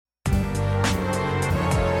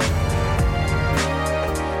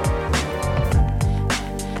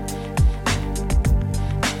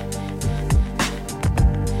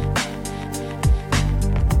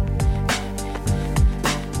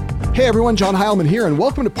Hey everyone, John Heilman here, and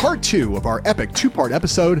welcome to part 2 of our epic 2-part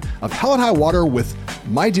episode of Hell and High Water with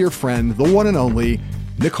my dear friend, the one and only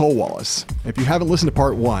Nicolle Wallace. If you haven't listened to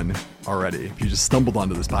part 1 already, if you just stumbled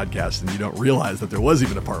onto this podcast and you don't realize that there was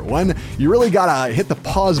even a part 1, you really gotta hit the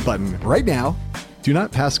pause button right now. Do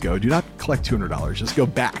not pass go, do not collect $200, just go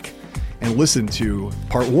back and listen to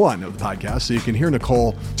part 1 of the podcast so you can hear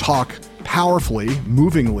Nicolle talk powerfully,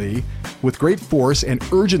 movingly, with great force and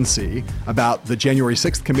urgency about the January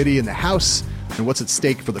 6th committee in the House and what's at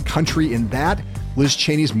stake for the country in that, Liz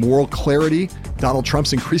Cheney's moral clarity, Donald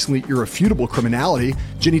Trump's increasingly irrefutable criminality,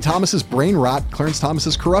 Ginny Thomas's brain rot, Clarence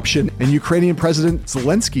Thomas's corruption, and Ukrainian President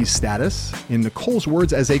Zelensky's status, in Nicolle's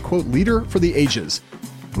words, as a, quote, leader for the ages.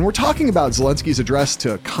 When we're talking about Zelensky's address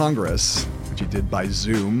to Congress, which he did by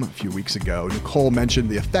Zoom a few weeks ago, Nicolle mentioned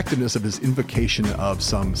the effectiveness of his invocation of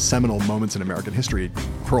some seminal moments in American history,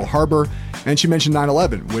 Pearl Harbor, and she mentioned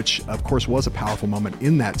 9/11, which of course was a powerful moment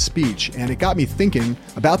in that speech. And it got me thinking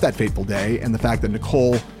about that fateful day and the fact that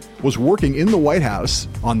Nicolle was working in the White House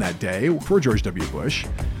on that day for George W. Bush.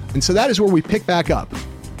 And so that is where we pick back up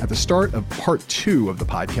at the start of part 2 of the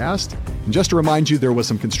podcast. And just to remind you, there was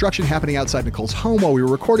some construction happening outside Nicolle's home while we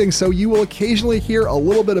were recording, so you will occasionally hear a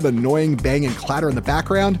little bit of annoying bang and clatter in the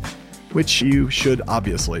background, which you should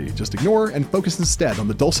obviously just ignore and focus instead on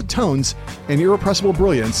the dulcet tones and irrepressible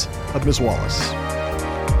brilliance of Ms. Wallace.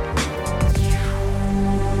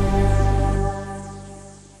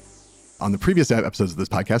 On the previous episodes of this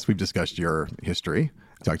podcast, we've discussed your history.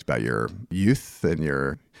 We talked about your youth and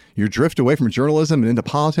your drift away from journalism and into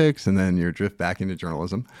politics, and then your drift back into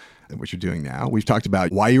journalism, which you're doing now. We've talked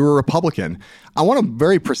about why you were a Republican. I want to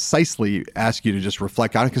very precisely ask you to just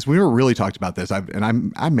reflect on it, because we never really talked about this. I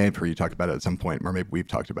may have heard you talk about it at some point, or maybe we've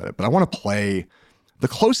talked about it, but I want to play the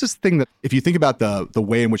closest thing that, if you think about the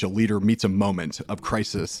way in which a leader meets a moment of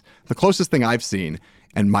crisis, the closest thing I've seen,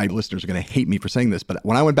 and my listeners are going to hate me for saying this, but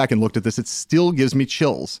when I went back and looked at this, it still gives me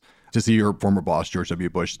chills to see your former boss, George W.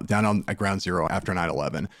 Bush, down at Ground Zero after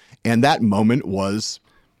 9/11. And that moment was,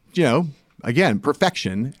 again,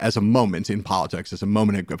 perfection as a moment in politics, as a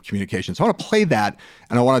moment of communication. So I want to play that,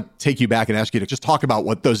 and I want to take you back and ask you to just talk about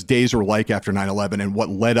what those days were like after 9/11 and what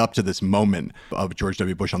led up to this moment of George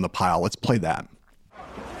W. Bush on the pile. Let's play that.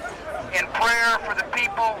 In prayer for the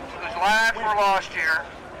people whose lives were lost here,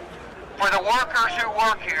 for the workers who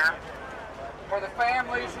work here, for the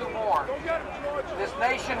families who mourn, this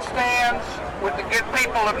nation stands with the good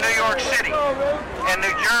people of New York City and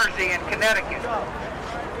New Jersey and Connecticut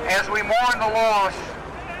as we mourn the loss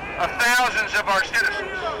of thousands of our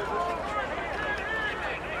citizens.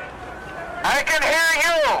 I can hear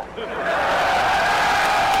you!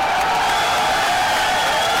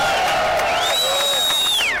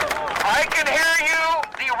 I can hear you!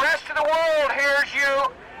 The rest of the world hears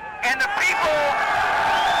you! And the people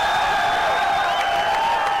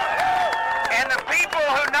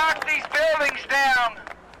who knocked these buildings down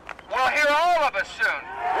will hear all of us soon.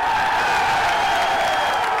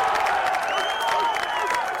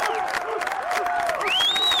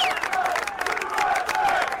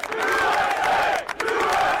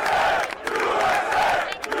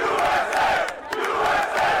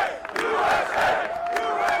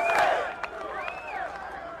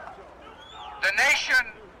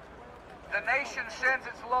 The nation sends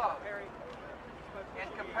its love and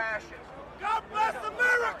compassion. God bless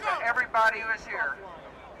America! To everybody who is here.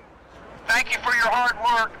 Thank you for your hard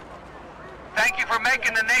work. Thank you for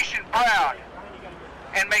making the nation proud.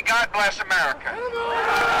 And may God bless America.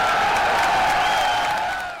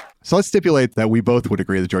 So let's stipulate that we both would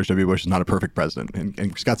agree that George W. Bush is not a perfect president, and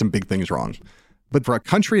he's got some big things wrong. But for a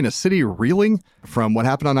country and a city reeling from what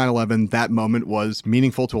happened on 9/11, that moment was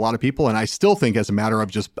meaningful to a lot of people. And I still think, as a matter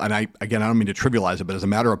of just, and I don't mean to trivialize it, but as a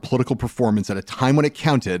matter of political performance at a time when it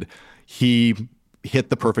counted, he hit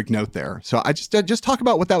the perfect note there. So I just talk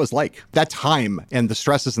about what that was like, that time, and the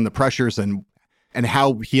stresses and the pressures, and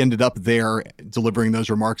how he ended up there delivering those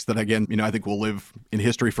remarks that, again, I think will live in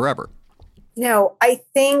history forever. I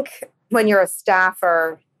think when you're a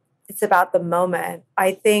staffer, it's about the moment.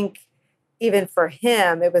 I think even for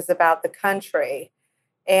him, it was about the country.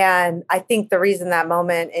 And I think the reason that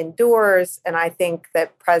moment endures, and I think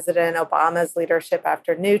that President Obama's leadership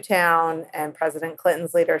after Newtown and President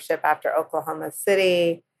Clinton's leadership after Oklahoma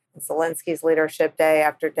City, and Zelensky's leadership day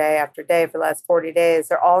after day after day for the last 40 days,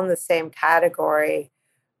 they're all in the same category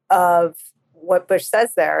of what Bush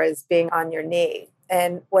says there is being on your knee.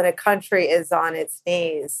 And when a country is on its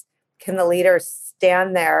knees, can the leader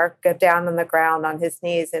stand there, go down on the ground on his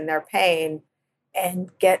knees in their pain,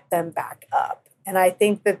 and get them back up? And I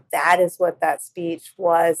think that is what that speech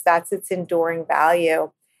was. That's its enduring value.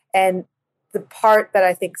 And the part that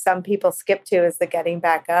I think some people skip to is the getting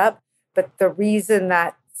back up. But the reason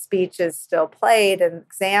that speech is still played and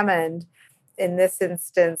examined in this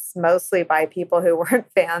instance, mostly by people who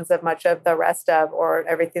weren't fans of much of the rest of or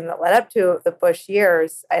everything that led up to the Bush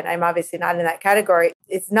years, and I'm obviously not in that category,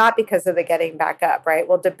 it's not because of the getting back up, right?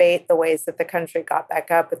 We'll debate the ways that the country got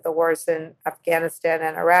back up with the wars in Afghanistan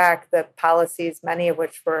and Iraq, the policies, many of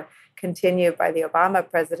which were continued by the Obama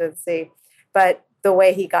presidency, but the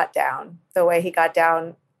way he got down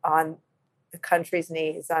on the country's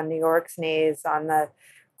knees, on New York's knees, on the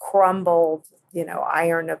crumbled,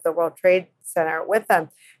 iron of the World Trade Center with them.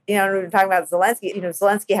 We were talking about Zelensky.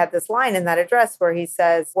 Zelensky had this line in that address where he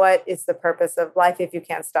says, "What is the purpose of life if you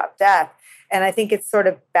can't stop death?" And I think it's sort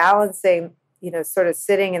of balancing, sort of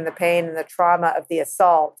sitting in the pain and the trauma of the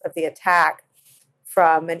assault, of the attack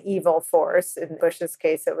from an evil force. In Bush's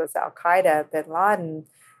case, it was Al-Qaeda, bin Laden.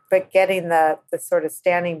 But getting the sort of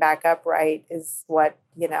standing back upright is what,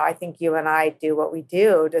 I think you and I do what we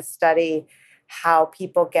do to study how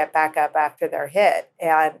people get back up after they're hit.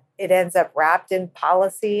 And it ends up wrapped in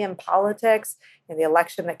policy and politics. And the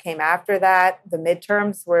election that came after that, the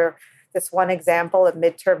midterms, were this one example of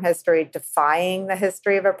midterm history defying the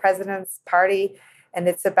history of a president's party. And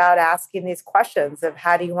it's about asking these questions of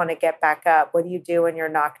how do you want to get back up? What do you do when you're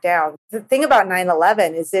knocked down? The thing about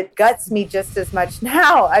 9/11 is it guts me just as much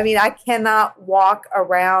now. I mean, I cannot walk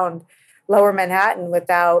around Lower Manhattan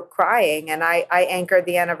without crying. And I anchored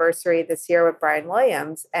the anniversary this year with Brian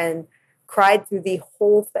Williams and cried through the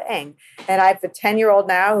whole thing. And I have a 10-year-old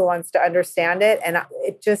now who wants to understand it. And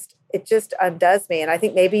it just undoes me. And I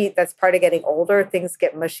think maybe that's part of getting older. Things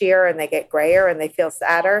get mushier and they get grayer and they feel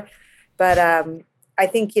sadder. But I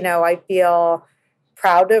think, I feel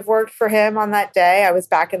proud to have worked for him on that day. I was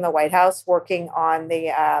back in the White House working on the,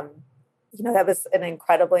 that was an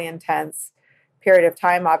incredibly intense period of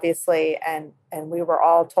time, obviously. And we were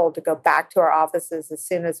all told to go back to our offices as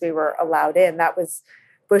soon as we were allowed in. That was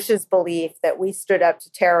Bush's belief that we stood up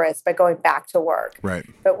to terrorists by going back to work. Right.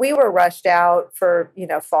 But we were rushed out for,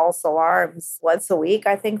 false alarms once a week,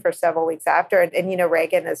 I think, for several weeks after. And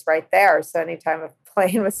Reagan is right there. So anytime a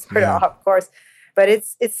plane was sort of off course. But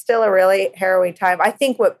it's still a really harrowing time. I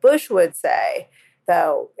think what Bush would say,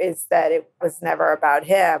 though, is that it was never about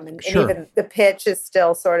him. And even the pitch is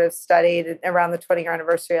still sort of studied around the 20-year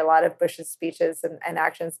anniversary. A lot of Bush's speeches and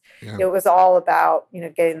actions, it was all about,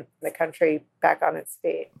 getting the country back on its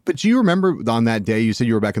feet. But do you remember on that day, you said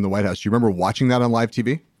you were back in the White House. Do you remember watching that on live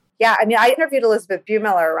TV? Yeah. I mean, I interviewed Elizabeth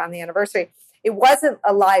Buemiller around the anniversary. It wasn't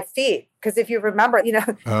a live feed because if you remember, there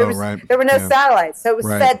were no satellites. So it was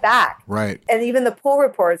fed back. Right. And even the pool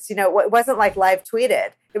reports, it wasn't like live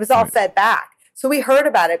tweeted. It was all fed back. So we heard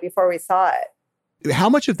about it before we saw it. How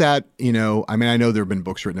much of that, I know there have been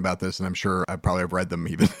books written about this and I'm sure I probably have read them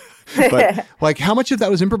even. But like how much of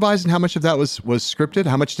that was improvised and how much of that was scripted?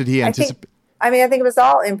 How much did he anticipate? I think it was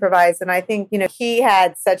all improvised. And I think, he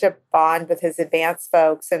had such a bond with his advance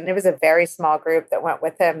folks. And it was a very small group that went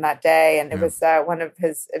with him that day. And it was one of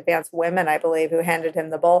his advance women, I believe, who handed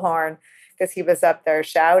him the bullhorn because he was up there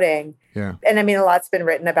shouting. Yeah. And a lot's been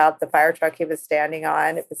written about the fire truck he was standing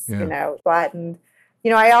on. It was, flattened.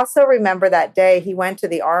 I also remember that day he went to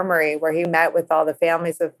the armory where he met with all the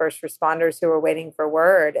families of first responders who were waiting for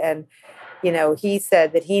word. And, he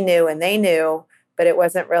said that he knew and they knew, but it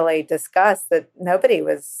wasn't really discussed that nobody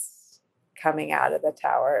was coming out of the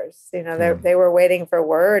towers. They were waiting for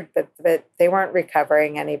word, but they weren't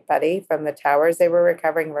recovering anybody from the towers. They were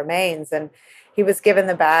recovering remains. And he was given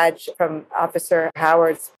the badge from Officer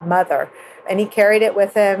Howard's mother, and he carried it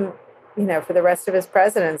with him, for the rest of his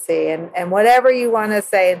presidency. And whatever you want to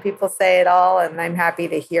say, and people say it all, and I'm happy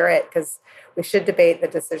to hear it because we should debate the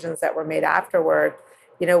decisions that were made afterward.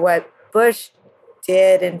 What Bush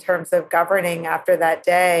did in terms of governing after that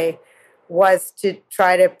day was to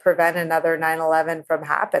try to prevent another 9/11 from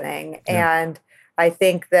happening. Yeah. And I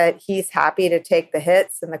think that he's happy to take the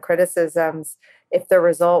hits and the criticisms if the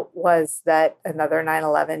result was that another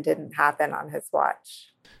 9/11 didn't happen on his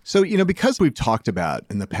watch. So, because we've talked about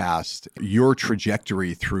in the past your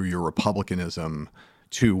trajectory through your Republicanism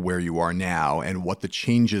to where you are now and what the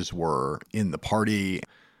changes were in the party,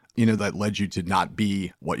 that led you to not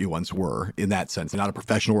be what you once were in that sense, and not a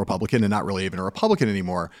professional Republican and not really even a Republican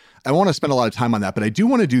anymore. I want to spend a lot of time on that, but I do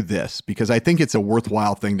want to do this because I think it's a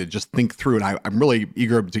worthwhile thing to just think through. And I'm really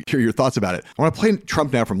eager to hear your thoughts about it. I want to play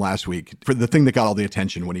Trump now from last week for the thing that got all the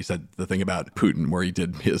attention when he said the thing about Putin, where he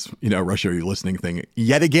did his, Russia, are you listening thing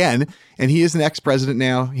yet again. And he is an ex-president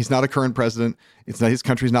now. He's not a current president. His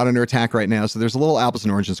country's not under attack right now. So there's a little apples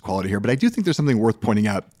and oranges quality here. But I do think there's something worth pointing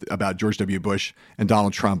out about George W. Bush and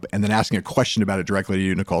Donald Trump Trump and then asking a question about it directly to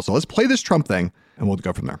you, Nicole. So let's play this Trump thing and we'll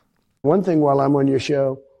go from there. One thing while I'm on your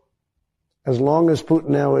show, as long as Putin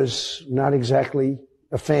now is not exactly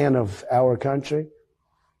a fan of our country,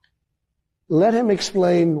 let him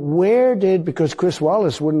explain because Chris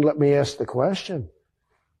Wallace wouldn't let me ask the question.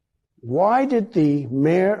 Why did the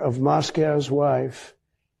mayor of Moscow's wife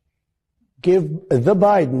give the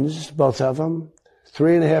Bidens, both of them,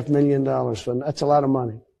 $3.5 million for them? That's a lot of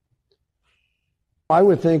money. I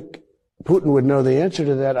would think Putin would know the answer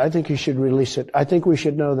to that. I think he should release it. I think we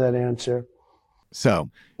should know that answer. So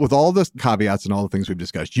with all the caveats and all the things we've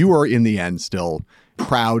discussed, you are in the end still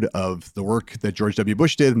proud of the work that George W.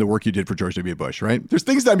 Bush did and the work you did for George W. Bush, right? There's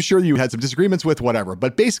things that I'm sure you had some disagreements with, whatever.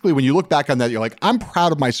 But basically, when you look back on that, you're like, I'm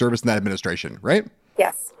proud of my service in that administration, right?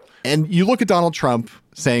 Yes. And you look at Donald Trump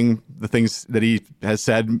saying the things that he has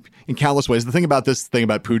said in countless ways. The thing about this thing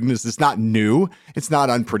about Putin is it's not new. It's not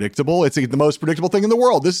unpredictable. It's the most predictable thing in the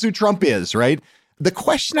world. This is who Trump is, right? The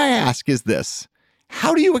question I ask is this.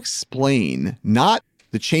 How do you explain not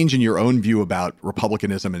the change in your own view about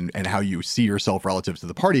republicanism and how you see yourself relative to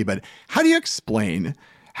the party, but how do you explain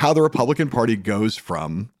how the Republican Party goes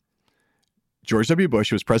from George W. Bush,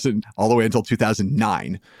 who was president all the way until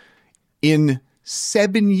 2009, in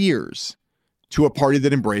 7 years to a party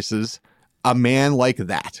that embraces a man like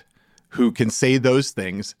that, who can say those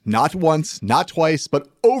things, not once, not twice, but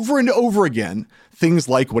over and over again, things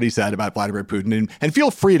like what he said about Vladimir Putin. And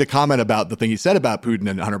feel free to comment about the thing he said about Putin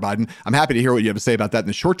and Hunter Biden. I'm happy to hear what you have to say about that in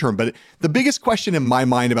the short term. But the biggest question in my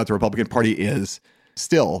mind about the Republican Party is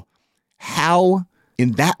still how,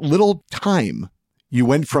 in that little time, you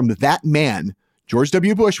went from that man, George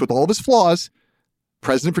W. Bush, with all of his flaws,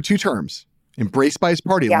 president for 2 terms, embraced by his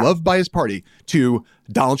party, loved by his party, to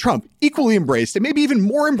Donald Trump, equally embraced and maybe even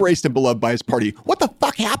more embraced and beloved by his party. What the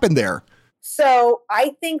fuck happened there? So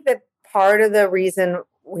I think that part of the reason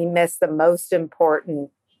we miss the most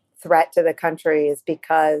important threat to the country is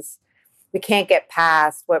because we can't get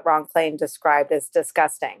past what Ron Klain described as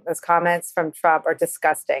disgusting. Those comments from Trump are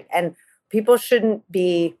disgusting. And people shouldn't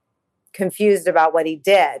be confused about what he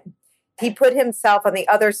did. He put himself on the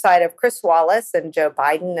other side of Chris Wallace and Joe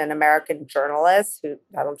Biden, an American journalist who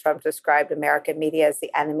Donald Trump described American media as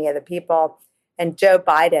the enemy of the people, and Joe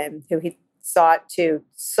Biden, who he sought to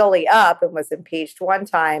sully up and was impeached one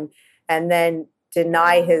time and then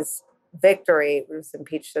deny his victory, was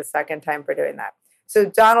impeached a second time for doing that. So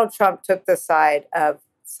Donald Trump took the side of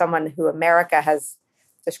someone who America has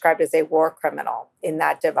described as a war criminal in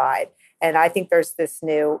that divide. And I think there's this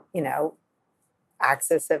new,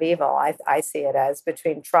 axis of evil, I see it as,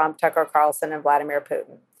 between Trump, Tucker Carlson, and Vladimir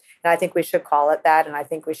Putin. And I think we should call it that, and I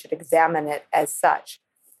think we should examine it as such.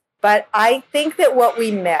 But I think that what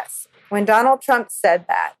we miss, when Donald Trump said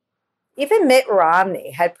that, even Mitt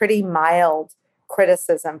Romney had pretty mild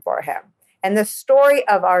criticism for him. And the story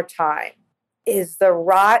of our time is the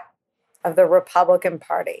rot of the Republican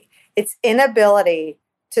Party. Its inability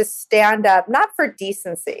to stand up, not for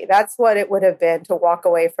decency. That's what it would have been to walk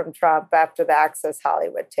away from Trump after the Access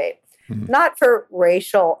Hollywood tape. Mm-hmm. Not for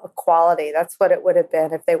racial equality. That's what it would have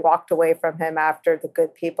been if they walked away from him after the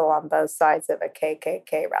good people on both sides of a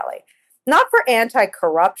KKK rally. Not for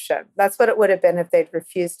anti-corruption. That's what it would have been if they'd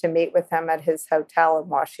refused to meet with him at his hotel in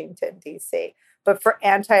Washington, D.C. But for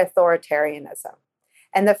anti-authoritarianism.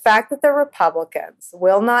 And the fact that the Republicans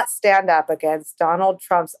will not stand up against Donald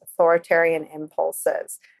Trump's authoritarian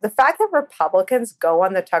impulses, the fact that Republicans go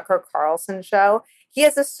on the Tucker Carlson show, he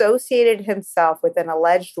has associated himself with an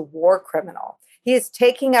alleged war criminal. He is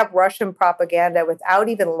taking up Russian propaganda without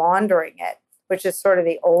even laundering it, which is sort of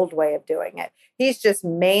the old way of doing it. He's just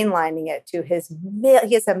mainlining it to he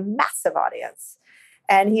has a massive audience,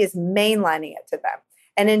 and he is mainlining it to them.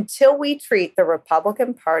 And until we treat the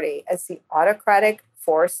Republican Party as the autocratic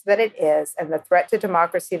force that it is and the threat to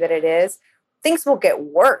democracy that it is, things will get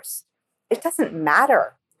worse. It doesn't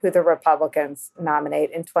matter who the Republicans nominate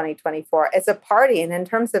in 2024. As a party, and in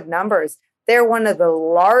terms of numbers, they're one of the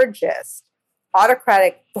largest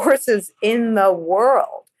autocratic forces in the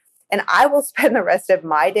world. And I will spend the rest of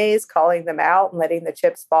my days calling them out and letting the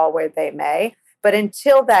chips fall where they may. But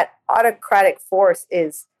until that autocratic force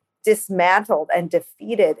is dismantled and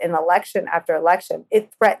defeated in election after election,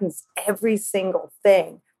 it threatens every single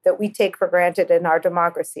thing that we take for granted in our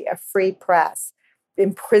democracy, a free press,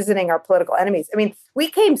 imprisoning our political enemies. I mean, we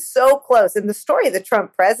came so close. And the story of the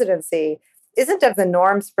Trump presidency isn't of the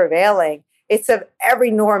norms prevailing. It's of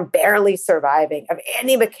every norm barely surviving, of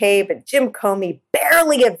Andy McCabe and Jim Comey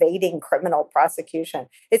barely evading criminal prosecution.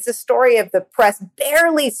 It's a story of the press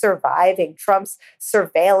barely surviving Trump's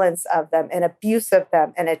surveillance of them and abuse of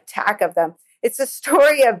them and attack of them. It's a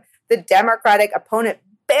story of the Democratic opponent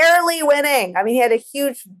barely winning. I mean, he had a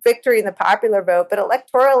huge victory in the popular vote, but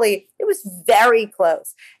electorally, it was very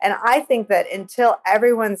close. And I think that until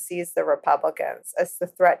everyone sees the Republicans as the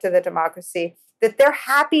threat to the democracy that they're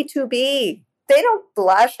happy to be, they don't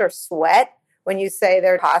blush or sweat when you say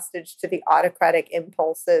they're hostage to the autocratic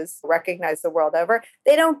impulses recognized the world over.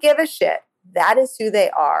 They don't give a shit. That is who they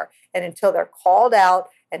are. And until they're called out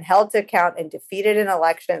and held to account and defeated in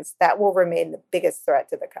elections, that will remain the biggest threat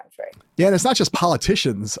to the country. Yeah, and it's not just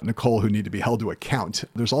politicians, Nicole, who need to be held to account.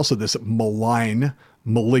 There's also this malign,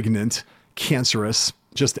 malignant, cancerous,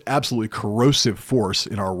 just absolutely corrosive force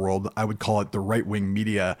in our world. I would call it the right-wing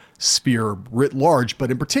media sphere writ large, but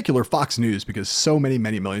in particular Fox News, because so many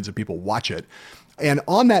millions of people watch it. And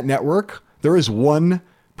on that network, there is one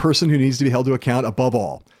person who needs to be held to account above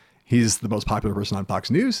all. He's the most popular person on Fox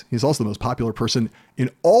News. He's also the most popular person in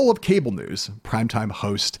all of cable news, primetime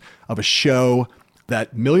host of a show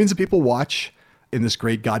that millions of people watch in this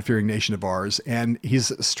great God-fearing nation of ours. And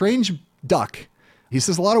he's a strange duck. He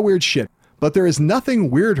says a lot of weird shit, but there is nothing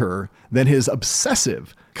weirder than his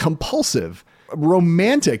obsessive, compulsive,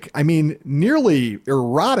 romantic, nearly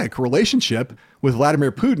erotic relationship with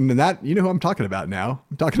Vladimir Putin. And that, you know who I'm talking about now.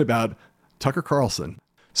 I'm talking about Tucker Carlson.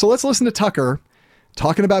 So let's listen to Tucker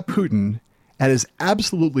talking about Putin at his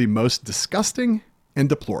absolutely most disgusting and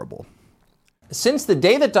deplorable. Since the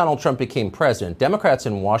day that Donald Trump became president, Democrats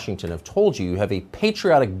in Washington have told you have a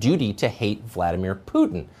patriotic duty to hate Vladimir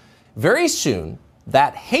Putin. Very soon,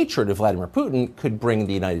 that hatred of Vladimir Putin could bring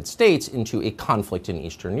the United States into a conflict in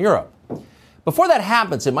Eastern Europe. Before that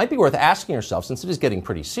happens, it might be worth asking yourself, since it is getting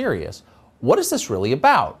pretty serious, what is this really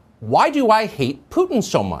about? Why do I hate Putin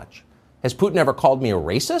so much? Has Putin ever called me a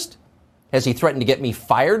racist? Has he threatened to get me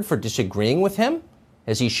fired for disagreeing with him?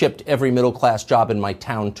 Has he shipped every middle-class job in my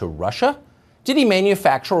town to Russia? Did he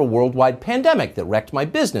manufacture a worldwide pandemic that wrecked my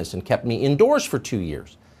business and kept me indoors for 2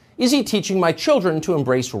 years? Is he teaching my children to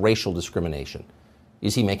embrace racial discrimination?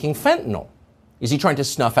 Is he making fentanyl? Is he trying to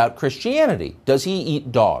snuff out Christianity? Does he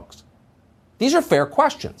eat dogs? These are fair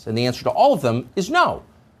questions, and the answer to all of them is no.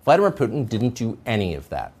 Vladimir Putin didn't do any of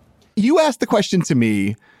that. You asked the question to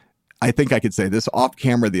me, I think I could say this off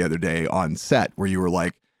camera the other day on set, where you were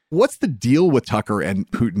like, what's the deal with Tucker and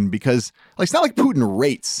Putin? Because it's not like Putin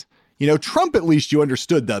rates. Trump, at least you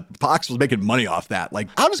understood that Fox was making money off that.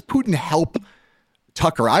 How does Putin help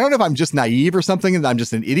Tucker? I don't know if I'm just naive or something and I'm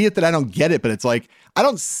just an idiot that I don't get it, but it's I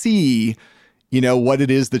don't see, what it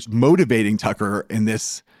is that's motivating Tucker in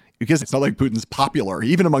this, because it's not like Putin's popular,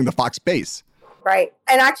 even among the Fox base. Right.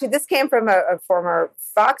 And actually, this came from a former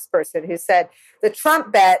Fox person who said the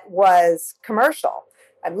Trump bet was commercial,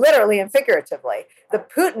 and literally and figuratively. The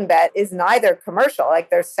Putin bet is neither commercial,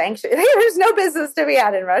 there's sanctions. There's no business to be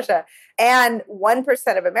had in Russia. And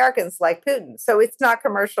 1% of Americans like Putin. So it's not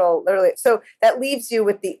commercial, literally. So that leaves you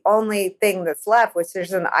with the only thing that's left, which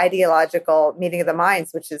is an ideological meeting of the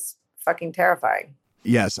minds, which is fucking terrifying.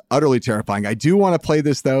 Yes, utterly terrifying. I do want to play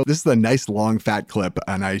this, though. This is a nice, long, fat clip,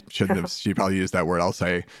 and I shouldn't have, she probably used that word, I'll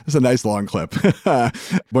say. This is a nice, long clip.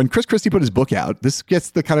 When Chris Christie put his book out, this gets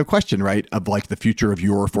the kind of question, right, of the future of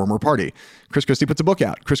your former party. Chris Christie puts a book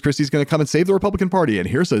out. Chris Christie's going to come and save the Republican Party, and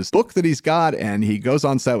here's his book that he's got, and he goes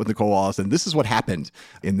on set with Nicole Wallace, and this is what happened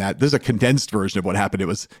in that. This is a condensed version of what happened. It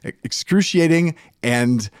was excruciating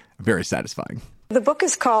and very satisfying. The book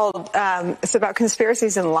is called, it's about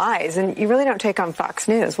conspiracies and lies, and you really don't take on Fox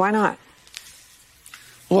News. Why not?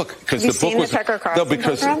 Look, because the book was Tucker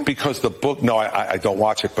Carlson because the book. No, I don't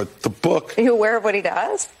watch it, but the book. Are you aware of what he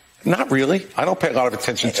does? Not really. I don't pay a lot of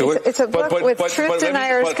attention to it. It's a book with truth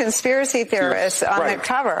deniers, conspiracy theorists on the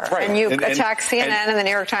cover, and you attack CNN and the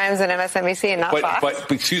New York Times and MSNBC, and not Fox.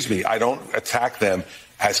 But excuse me, I don't attack them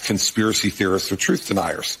as conspiracy theorists or truth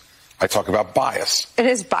deniers. I talk about bias.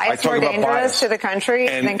 Is bias more dangerous to the country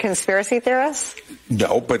than conspiracy theorists?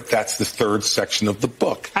 No, but that's the third section of the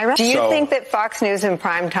book. Do you think that Fox News in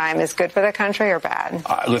prime time is good for the country or bad?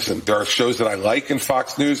 Listen, there are shows that I like in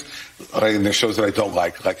Fox News, and there's shows that I don't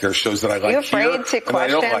like. There are shows that I like. Are you afraid to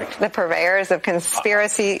question the purveyors of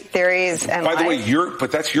conspiracy theories and lies? By the way,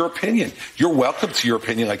 but that's your opinion. You're welcome to your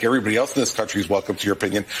opinion, like everybody else in this country is welcome to your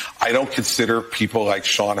opinion. I don't consider people like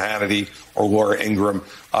Sean Hannity or Laura Ingraham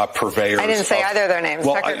purveyors. I didn't say either of their names.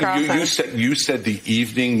 Well, Tucker Carlson. you said the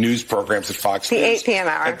evening news programs at Fox News. The 8 p.m.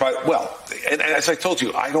 hour. And as I told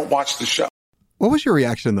you, I don't watch the show. What was your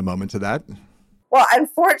reaction in the moment to that? Well,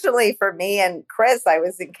 unfortunately for me and Chris, I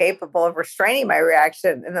was incapable of restraining my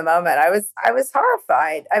reaction in the moment. I was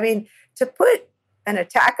horrified. To put an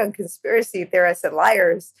attack on conspiracy theorists and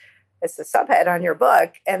liars as a subhead on your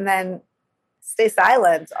book, and then stay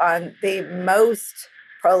silent on the most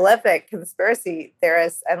prolific conspiracy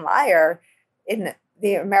theorist and liar in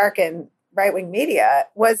the American right-wing media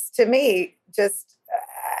was, to me, just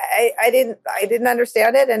I didn't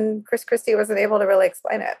understand it, and Chris Christie wasn't able to really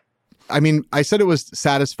explain it. I mean, I said it was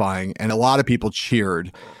satisfying, and a lot of people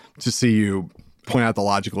cheered to see you point out the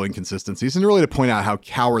logical inconsistencies and really to point out how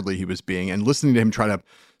cowardly he was being, and listening to him try to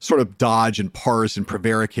sort of dodge and parse and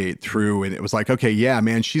prevaricate through. And it was like, okay, yeah,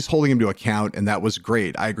 man, she's holding him to account. And that was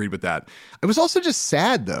great. I agreed with that. It was also just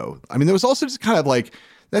sad, though. I mean, there was also just kind of like,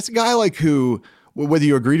 that's a guy like who, whether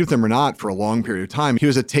you agreed with him or not for a long period of time, he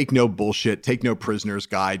was a take no bullshit, take no prisoners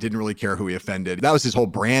guy, didn't really care who he offended. That was his whole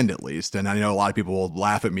brand, at least. And I know a lot of people will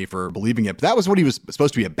laugh at me for believing it, but that was what he was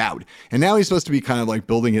supposed to be about. And now he's supposed to be kind of like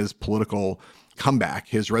building his political comeback,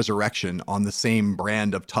 his resurrection on the same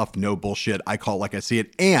brand of tough, no bullshit. I call it like I see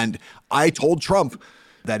it. And I told Trump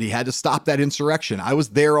that he had to stop that insurrection. I was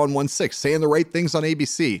there on 1/6 saying the right things on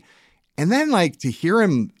ABC. And then like to hear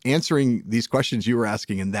him answering these questions you were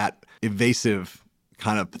asking in that evasive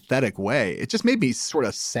kind of pathetic way, it just made me sort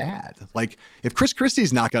of sad. Like if Chris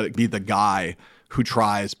Christie's not going to be the guy who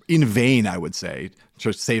tries in vain, I would say,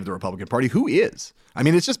 to save the Republican Party, who is? I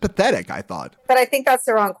mean, it's just pathetic, I thought. But I think that's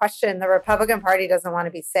the wrong question. The Republican Party doesn't want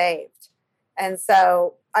to be saved. And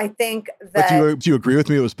so I think that... But do you agree with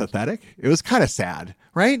me it was pathetic? It was kind of sad,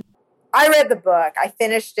 right? I read the book. I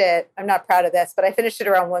finished it. I'm not proud of this, but I finished it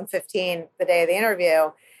around 1:15 the day of the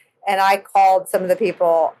interview. And I called some of the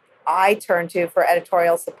people I turned to for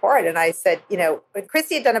editorial support. And I said, you know, when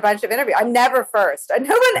Christie had done a bunch of interviews, I'm never first.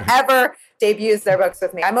 No one ever debuts their books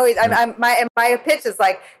with me. My pitch is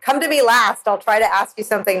like, come to me last. I'll try to ask you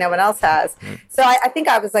something no one else has. So I think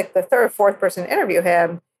I was like the third or fourth person to interview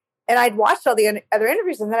him. And I'd watched all the other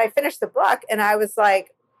interviews, and then I finished the book and I was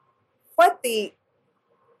like, what the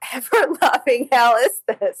ever-loving hell is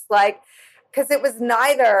this? Like, because it was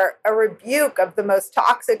neither a rebuke of the most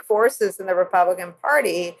toxic forces in the Republican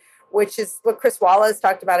Party, which is what Chris Wallace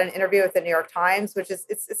talked about in an interview with the New York Times, which is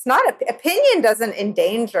it's not opinion doesn't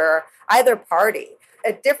endanger either party.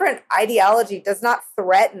 A different ideology does not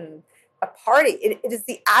threaten a party. It is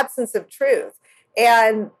the absence of truth.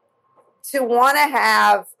 And to want to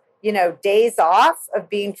have, you know, days off of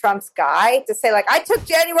being Trump's guy, to say like, I took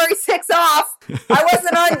January 6th off, I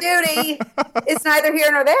wasn't on duty, it's neither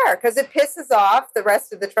here nor there, because it pisses off the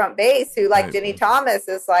rest of the Trump base who, like Ginny Thomas,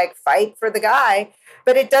 is like, fight for the guy.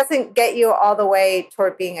 But it doesn't get you all the way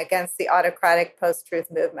toward being against the autocratic post-truth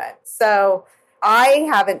movement. So I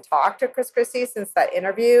haven't talked to Chris Christie since that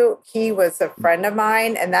interview. He was a friend of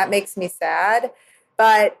mine, and that makes me sad.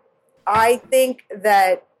 But I think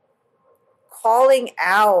that calling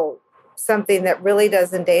out something that really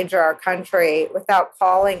does endanger our country without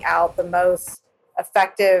calling out the most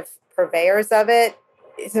effective purveyors of it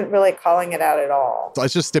isn't really calling it out at all. So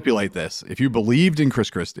let's just stipulate this. If you believed in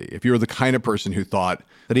Chris Christie, if you were the kind of person who thought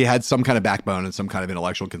that he had some kind of backbone and some kind of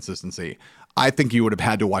intellectual consistency, I think you would have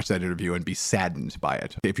had to watch that interview and be saddened by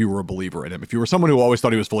it if you were a believer in him. If you were someone who always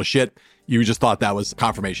thought he was full of shit, you just thought that was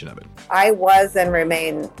confirmation of it. I was and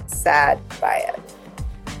remain sad by it.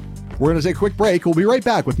 We're going to take a quick break. We'll be right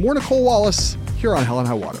back with more Nicolle Wallace here on Hell and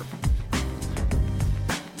High Water.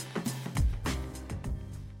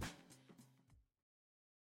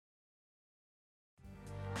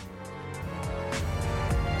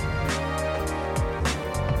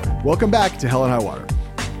 Welcome back to Hell and High Water.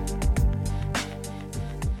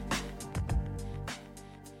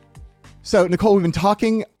 So, Nicolle, we've been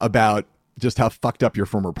talking about just how fucked up your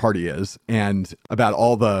former party is and about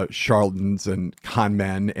all the charlatans and con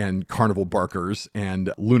men and carnival barkers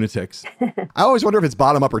and lunatics. I always wonder if it's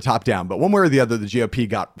bottom up or top down, but one way or the other, the GOP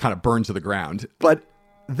got kind of burned to the ground. But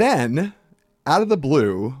then, out of the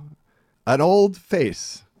blue, an old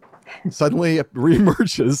face suddenly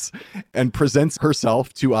reemerges and presents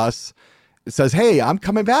herself to us. It says, hey, I'm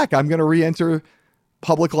coming back. I'm going to re-enter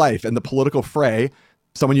public life and the political fray.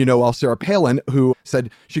 Someone you know well, Sarah Palin, who said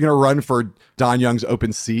she's going to run for Don Young's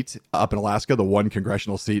open seat up in Alaska, the one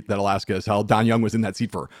congressional seat that Alaska has held. Don Young was in that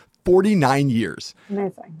seat for 49 years.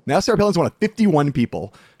 Amazing. Now Sarah Palin's one of 51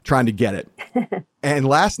 people trying to get it. And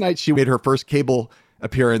last night she made her first cable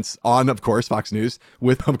appearance on, of course, Fox News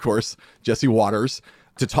with, of course, Jesse Waters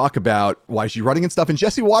to talk about why she's running and stuff. And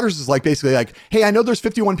Jesse Waters is like, basically like, hey, I know there's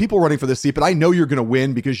 51 people running for this seat, but I know you're going to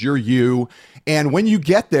win because you're you. And when you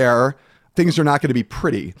get there, things are not going to be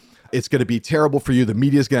pretty. It's going to be terrible for you. The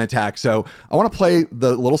media is going to attack. So I want to play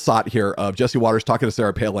the little shot here of Jesse Waters talking to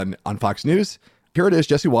Sarah Palin on Fox News. Here it is,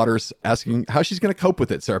 Jesse Waters asking how she's going to cope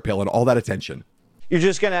with it, Sarah Palin, all that attention. You're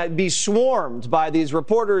just going to be swarmed by these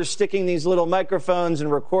reporters sticking these little microphones and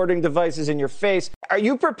recording devices in your face. Are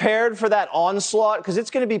you prepared for that onslaught? Because it's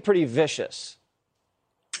going to be pretty vicious.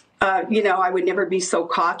 I would never be so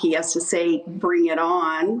cocky as to say, bring it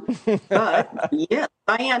on. But yes,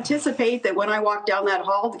 I anticipate that when I walk down that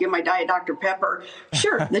hall to get my Diet Dr. Pepper,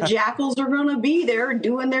 sure, the jackals are going to be there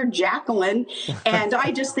doing their jackling. And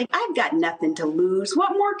I just think, I've got nothing to lose.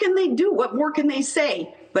 What more can they do? What more can they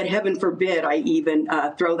say? But heaven forbid I even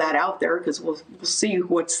throw that out there, because we'll see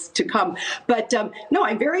what's to come. But no,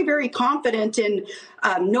 I'm very, very confident in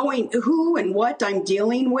knowing who and what I'm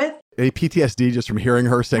dealing with. Any PTSD just from hearing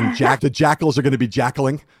her saying the jackals are going to be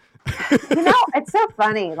jackling? It's so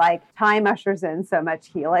funny. Like, time ushers in so much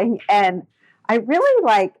healing. And I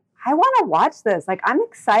really I want to watch this. Like, I'm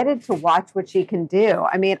excited to watch what she can do.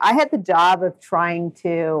 I mean, I had the job of trying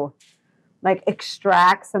to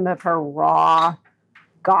extract some of her raw,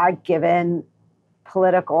 God-given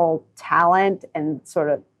political talent and sort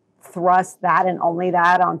of thrust that and only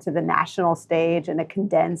that onto the national stage in a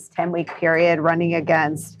condensed 10-week period, running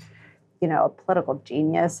against, a political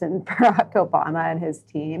genius and Barack Obama and his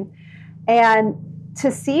team. And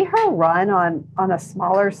to see her run on a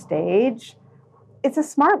smaller stage, it's a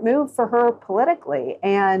smart move for her politically.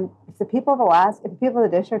 And if the people of Alaska, if the people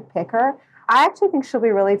of the district pick her, I actually think she'll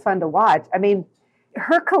be really fun to watch. I mean,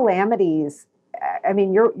 her calamities,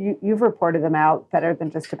 you've reported them out better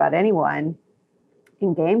than just about anyone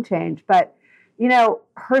in Game Change. But,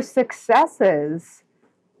 her successes,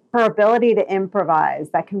 her ability to improvise,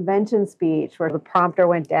 that convention speech where the prompter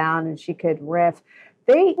went down and she could riff,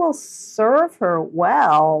 they will serve her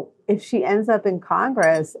well if she ends up in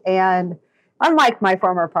Congress. And unlike my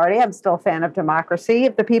former party, I'm still a fan of democracy.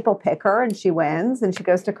 If the people pick her and she wins and she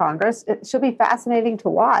goes to Congress, she'll be fascinating to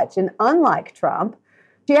watch. And unlike Trump,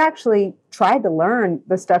 she actually tried to learn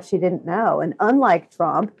the stuff she didn't know. And unlike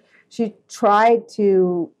Trump, she tried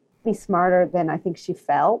to be smarter than I think she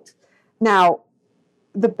felt. Now,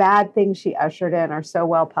 the bad things she ushered in are so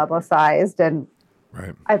well publicized. And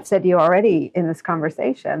right. I've said to you already in this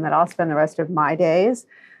conversation that I'll spend the rest of my days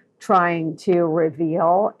trying to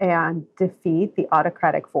reveal and defeat the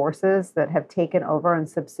autocratic forces that have taken over and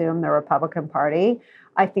subsumed the Republican Party.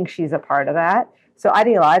 I think she's a part of that. So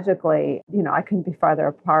ideologically, I couldn't be farther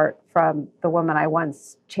apart from the woman I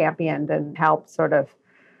once championed and helped sort of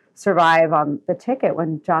survive on the ticket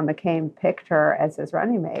when John McCain picked her as his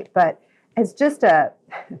running mate. But it's just a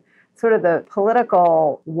sort of the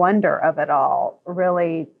political wonder of it all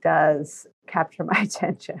really does capture my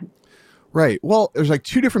attention. Right. Well, there's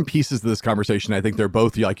two different pieces to this conversation. I think they're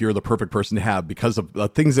both you're the perfect person to have because of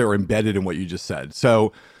things that are embedded in what you just said.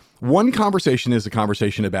 So one conversation is a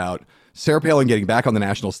conversation about Sarah Palin getting back on the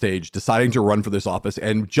national stage, deciding to run for this office,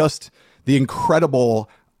 and just the incredible,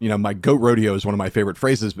 my goat rodeo is one of my favorite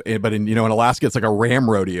phrases, but in Alaska, it's like a ram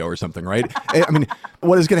rodeo or something, right? I mean,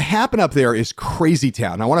 what is going to happen up there is crazy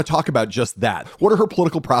town. I want to talk about just that. What are her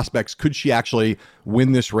political prospects? Could she actually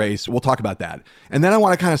win this race? We'll talk about that. And then I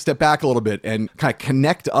want to kind of step back a little bit and kind of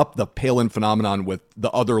connect up the Palin phenomenon with the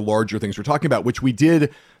other larger things we're talking about, which we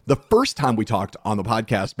did the first time we talked on the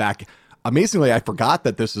podcast back. Amazingly, I forgot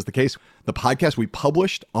that this is the case. The podcast we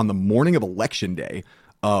published on the morning of Election Day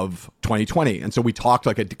of 2020. And so we talked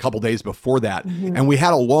a couple days before that, and we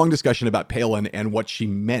had a long discussion about Palin and what she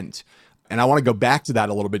meant. And I want to go back to that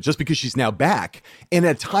a little bit just because she's now back in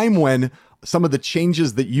a time when some of the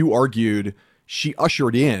changes that you argued she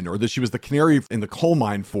ushered in, or that she was the canary in the coal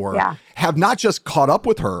mine for, have not just caught up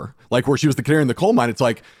with her, like where she was the canary in the coal mine. It's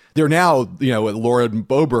like they're now, Laura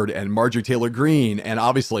Boebert and Marjorie Taylor Greene, and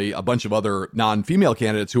obviously a bunch of other non-female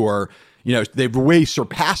candidates who are, they've way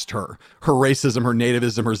surpassed her racism, her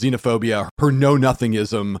nativism, her xenophobia, her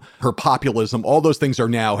know-nothingism, her populism. All those things are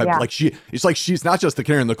now it's like she's not just the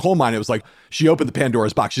canary in the coal mine. It was like she opened the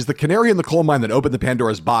Pandora's box. She's the canary in the coal mine that opened the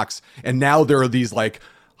Pandora's box. And now there are these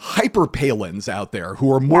hyper Palins out there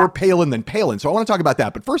who are more Palin than Palin. So I want to talk about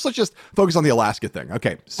that. But first, let's just focus on the Alaska thing.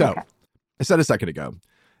 Okay. So I said a second ago,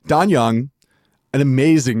 Don Young, an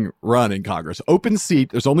amazing run in Congress. Open seat.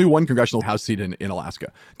 There's only one congressional House seat in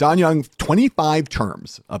Alaska. Don Young, 25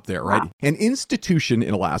 terms up there, right? Wow. An institution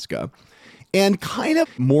in Alaska, and kind of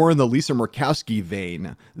more in the Lisa Murkowski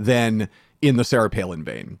vein than in the Sarah Palin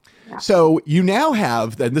vein. Yeah. So you now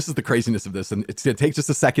have, and this is the craziness of this, and it's going to take just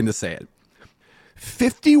a second to say it.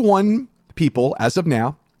 51 people, as of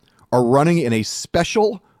now, are running in a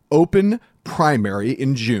special open primary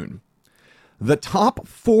in June. The top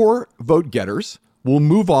 4 vote getters will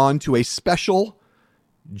move on to a special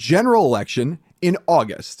general election in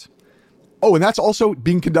August. Oh, and that's also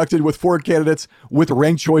being conducted with 4 candidates with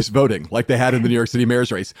ranked choice voting, like they had in the New York City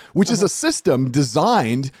mayor's race, which is a system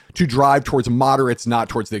designed to drive towards moderates, not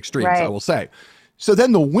towards the extremes, I will say. So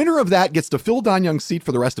then the winner of that gets to fill Don Young's seat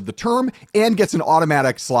for the rest of the term and gets an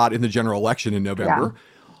automatic slot in the general election in November. Yeah.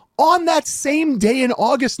 On that same day in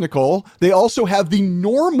August, Nicole, they also have the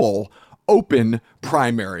normal open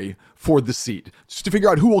primary for the seat, just to figure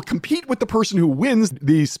out who will compete with the person who wins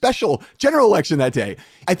the special general election that day.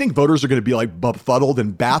 I think voters are going to be like befuddled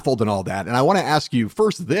and baffled and all that. And I want to ask you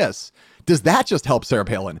first this, does that just help Sarah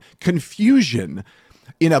Palin? Confusion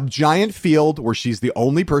in a giant field where she's the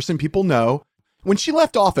only person people know. When she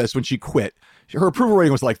left office, when she quit, her approval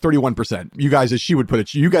rating was like 31%. You guys, as she would put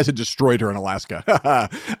it, you guys had destroyed her in Alaska.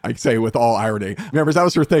 I say with all irony. Remember, that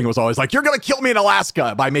was her thing. It was always like, you're going to kill me in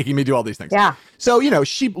Alaska by making me do all these things. Yeah. So,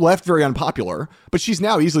 she left very unpopular, but she's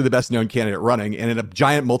now easily the best known candidate running. And in a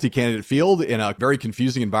giant multi-candidate field, in a very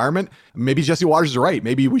confusing environment, maybe Jesse Waters is right.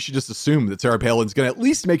 Maybe we should just assume that Sarah Palin's going to at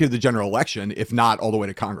least make it to the general election, if not all the way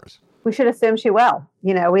to Congress. We should assume she will.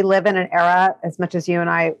 We live in an era, as much as you and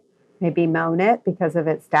I maybe moan it because of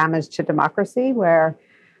its damage to democracy, where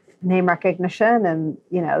name recognition and,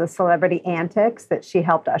 the celebrity antics that she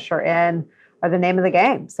helped usher in are the name of the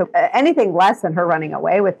game. So anything less than her running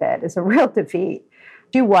away with it is a real defeat.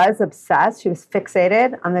 She was obsessed. She was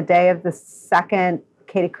fixated on the day of the second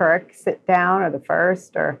Katie Couric sit down, or the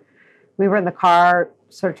first, or we were in the car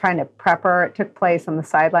sort of trying to prep her. It took place on the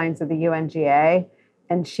sidelines of the UNGA,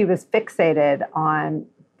 and she was fixated on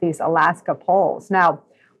these Alaska polls. Now,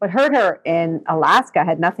 what hurt her in Alaska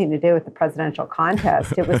had nothing to do with the presidential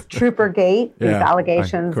contest. It was Troopergate, these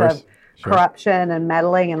allegations of corruption and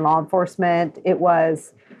meddling in law enforcement. It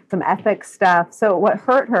was some ethics stuff. So what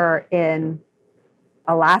hurt her in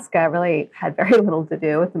Alaska really had very little to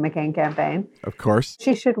do with the McCain campaign. Of course.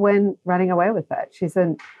 She should win running away with it. She's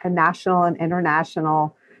a national and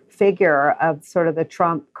international figure of sort of the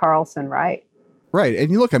Trump-Carlson right. Right.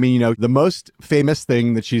 And you look, the most famous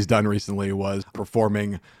thing that she's done recently was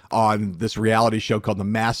performing on this reality show called The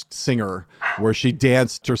Masked Singer, where she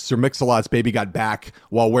danced to Sir Mix-a-Lot's Baby Got Back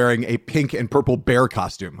while wearing a pink and purple bear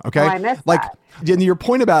costume. Okay. Oh, I missed that. And your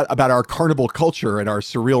point about our carnival culture and our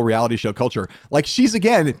surreal reality show culture, she's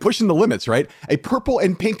again pushing the limits, right? A purple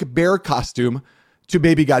and pink bear costume to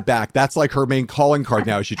Baby Got Back. That's like her main calling card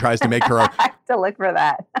now. She tries to make her I have to look for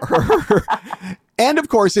that. And of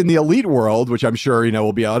course, in the elite world, which I'm sure,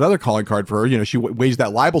 will be another calling card for her, she waged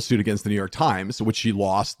that libel suit against the New York Times, which she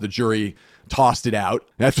lost. The jury tossed it out.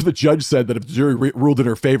 After the judge said that if the jury ruled in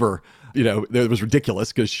her favor, it was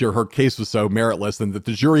ridiculous because her case was so meritless, and that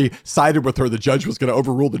the jury sided with her, the judge was going to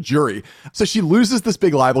overrule the jury. So she loses this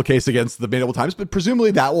big libel case against the New York Times, but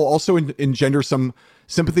presumably that will also engender some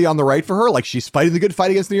sympathy on the right for her. Like, she's fighting the good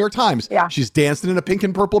fight against the New York Times. Yeah. She's dancing in a pink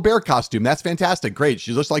and purple bear costume. That's fantastic. Great.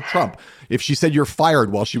 She looks like Trump. If she said you're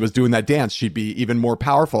fired while she was doing that dance, she'd be even more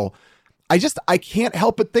powerful. I can't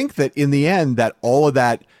help but think that in the end, that all of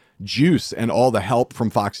that juice and all the help from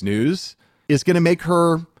Fox News is going to make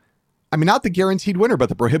her, not the guaranteed winner, but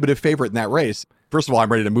the prohibitive favorite in that race. First of all,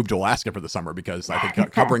 I'm ready to move to Alaska for the summer because I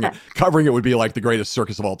think covering it would be like the greatest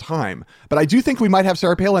circus of all time. But I do think we might have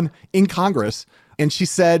Sarah Palin in Congress. And she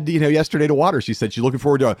said, yesterday to Waters, she said she's looking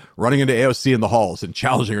forward to running into AOC in the halls and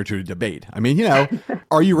challenging her to a debate.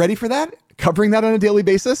 Are you ready for that? Covering that on a daily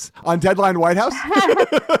basis on Deadline White House?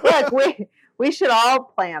 Look, we should all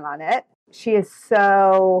plan on it. She is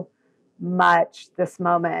so much this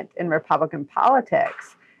moment in Republican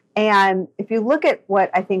politics. And if you look at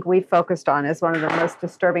what I think we focused on as one of the most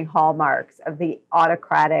disturbing hallmarks of the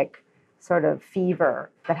autocratic sort of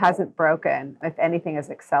fever that hasn't broken, if anything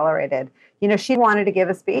has accelerated. She wanted to give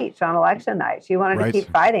a speech on election night. She wanted to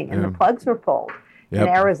keep fighting, and the plugs were pulled in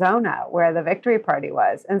Arizona, where the victory party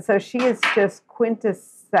was. And so she is just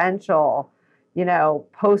quintessential,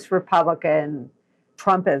 post-Republican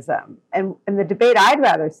Trumpism. And the debate I'd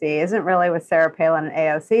rather see isn't really with Sarah Palin and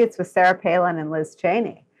AOC, it's with Sarah Palin and Liz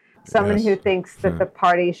Cheney. Someone who thinks that the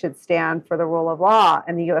party should stand for the rule of law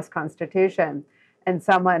and the U.S. Constitution, and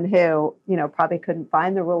someone who, probably couldn't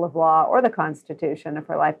find the rule of law or the Constitution if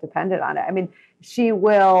her life depended on it. She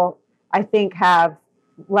will, I think, have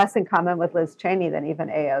less in common with Liz Cheney than even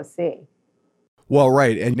AOC. Well,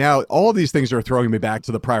 right. And now all of these things are throwing me back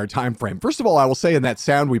to the prior time frame. First of all, I will say in that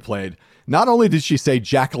sound we played, not only did she say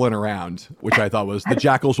jackling around, which I thought was the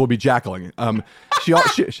jackals will be jackling. I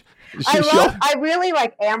really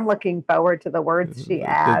am looking forward to the words she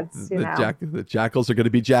adds. The jackals are going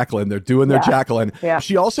to be jackling. They're doing their jackling. Yeah.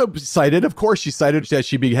 She also cited that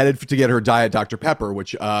she'd be headed to get her Diet Dr. Pepper,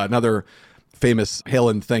 which another famous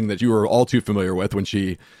Palin thing that you were all too familiar with when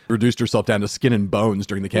she reduced herself down to skin and bones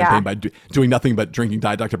during the campaign by doing nothing but drinking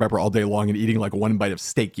Diet Dr. Pepper all day long and eating like one bite of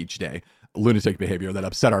steak each day. Lunatic behavior that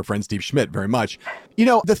upset our friend Steve Schmidt very much.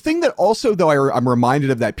 The thing that also, though, I'm reminded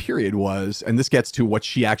of that period was, and this gets to what is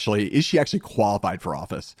she actually qualified for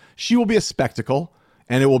office? She will be a spectacle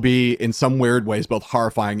And it will be, in some weird ways, both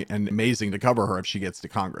horrifying and amazing to cover her if she gets to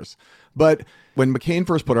Congress. But when McCain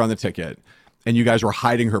first put her on the ticket, and you guys were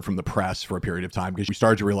hiding her from the press for a period of time because you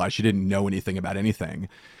started to realize she didn't know anything about anything,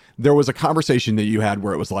 there was a conversation that you had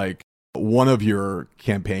where it was like one of your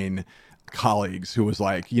campaign colleagues who was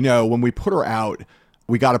like, when we put her out,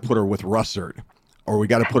 we got to put her with Russert, or we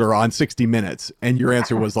got to put her on 60 Minutes. And your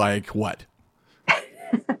answer was like, what?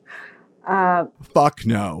 Fuck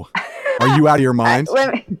no. Are you out of your mind?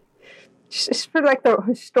 Just for like the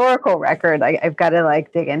historical record, I've got to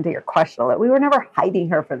like dig into your question a little. We were never hiding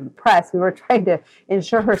her from the press. We were trying to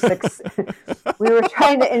ensure her success.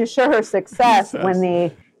 When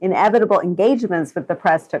the inevitable engagements with the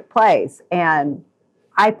press took place. And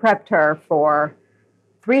I prepped her for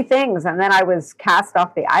 3 things, and then I was cast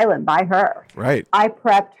off the island by her. Right. I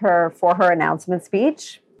prepped her for her announcement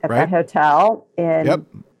speech at that hotel in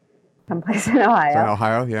someplace in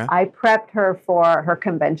Ohio. Yeah. I prepped her for her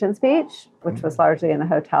convention speech, which was largely in a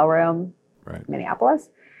hotel room in Minneapolis.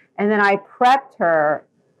 And then I prepped her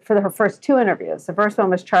for her first 2 interviews. The first one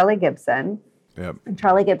was Charlie Gibson. Yep. And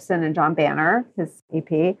Charlie Gibson and John Banner, his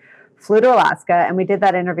EP, flew to Alaska, and we did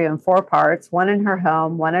that interview in 4 parts, 1 in her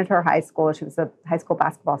home, 1 at her high school. She was a high school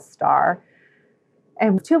basketball star.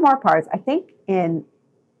 And 2 more parts, I think, in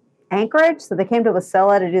Anchorage. So they came to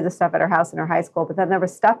Wasilla to do the stuff at her house in her high school, but then there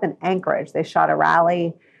was stuff in Anchorage. They shot a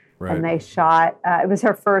rally, and they shot, it was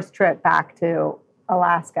her first trip back to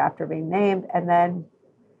Alaska after being named, and then,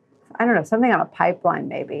 I don't know, something on a pipeline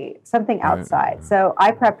maybe, something outside. Right. So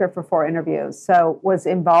I prepped her for 4 interviews, so was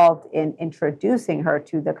involved in introducing her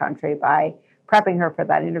to the country by prepping her for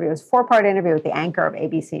that interview. It was a 4-part interview with the anchor of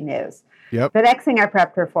ABC News. Yep. The next thing I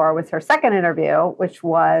prepped her for was her second interview, which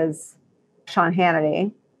was Sean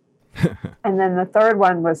Hannity. And then the third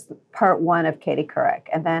one was part 1 of Katie Couric.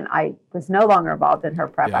 And then I was no longer involved in her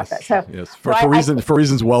prep outfit. So, for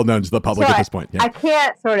reasons well known to the public at this point. Yeah. I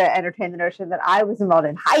can't sort of entertain the notion that I was involved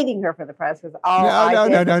in hiding her for the press. Was all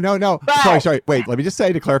No. Sorry. Wait, let me just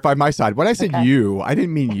say, to clarify my side. When I said you, I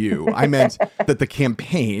didn't mean you. I meant that the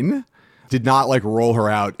campaign did not like roll her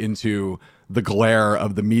out into the glare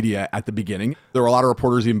of the media at the beginning. There were a lot of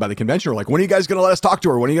reporters, even by the convention, were like, when are you guys going to let us talk to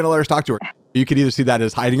her? When are you going to let us talk to her? You could either see that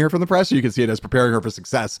as hiding her from the press, or you could see it as preparing her for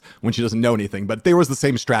success when she doesn't know anything. But there was the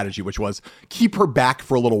same strategy, which was keep her back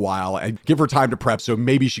for a little while and give her time to prep so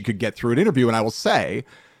maybe she could get through an interview. And I will say,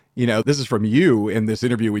 this is from you in this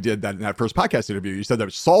interview we did, in that first podcast interview. You said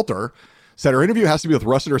that Salter said her interview has to be with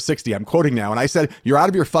Russert or 60. I'm quoting now. And I said, you're out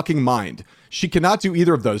of your fucking mind. She cannot do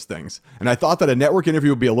either of those things. And I thought that a network interview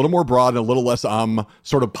would be a little more broad and a little less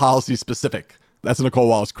sort of policy specific. That's a Nicolle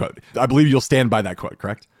Wallace quote. I believe you'll stand by that quote,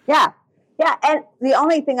 correct? Yeah. Yeah. And the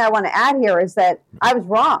only thing I want to add here is that I was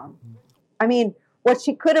wrong. I mean, what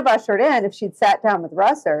she could have ushered in if she'd sat down with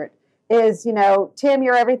Russert is, Tim,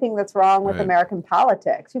 you're everything that's wrong with American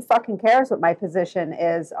politics. Who fucking cares what my position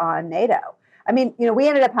is on NATO? I mean, we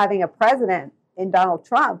ended up having a president in Donald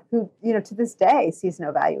Trump who, to this day sees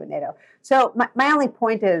no value in NATO. So my only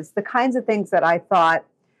point is the kinds of things that I thought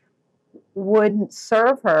wouldn't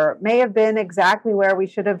serve her may have been exactly where we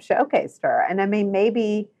should have showcased her. And I mean,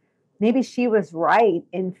 maybe she was right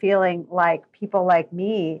in feeling like people like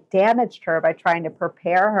me damaged her by trying to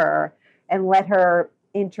prepare her and let her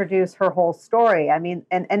introduce her whole story. I mean,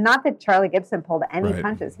 and not that Charlie Gibson pulled any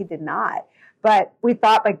punches. He did not. But we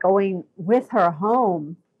thought by going with her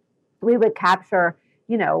home, we would capture,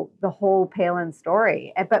 the whole Palin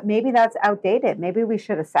story. But maybe that's outdated. Maybe we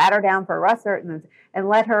should have sat her down for Russert and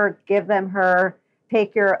let her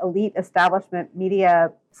take your elite establishment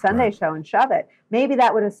media Sunday show and shove it. Maybe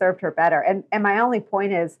that would have served her better. And my only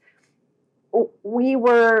point is, we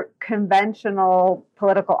were conventional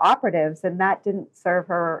political operatives, and that didn't serve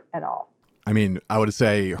her at all. I mean, I would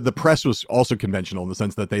say the press was also conventional in the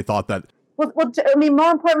sense that they thought that. Well, I mean, more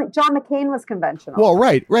importantly, John McCain was conventional. Well,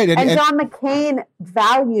 right. And John McCain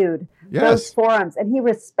valued those forums, and he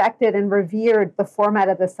respected and revered the format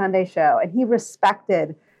of the Sunday show, and he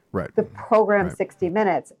respected the program 60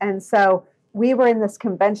 Minutes. And so we were in this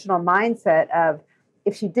conventional mindset of,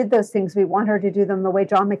 if she did those things, we want her to do them the way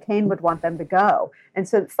John McCain would want them to go. And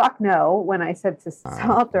so fuck no when I said to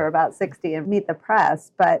Salter about 60 and Meet the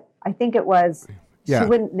Press, but I think it was... She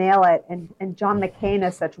wouldn't nail it. And John McCain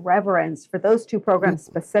has such reverence for those 2 programs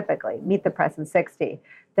specifically, Meet the Press and 60,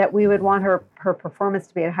 that we would want her performance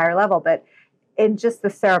to be at a higher level. But in just the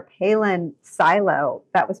Sarah Palin silo,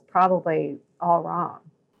 that was probably all wrong.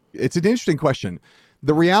 It's an interesting question.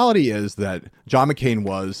 The reality is that John McCain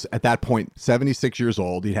was, at that point, 76 years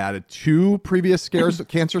old. He had 2 previous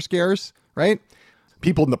cancer scares, right?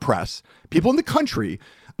 People in the press, people in the country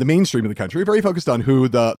the mainstream of the country, very focused on who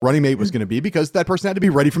the running mate was going to be, because that person had to be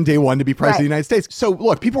ready from day one to be president of the United States. So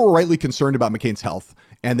look, people were rightly concerned about McCain's health,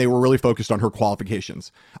 and they were really focused on her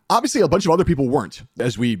qualifications. Obviously, a bunch of other people weren't,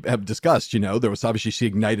 as we have discussed. There was obviously, she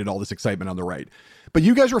ignited all this excitement on the right. But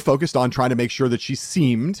you guys were focused on trying to make sure that she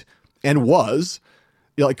seemed and was,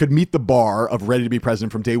 could meet the bar of ready to be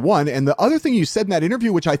president from day one. And the other thing you said in that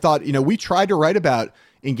interview, which I thought, we tried to write about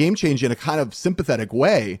in Game Change in a kind of sympathetic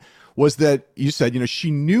way, was that you said,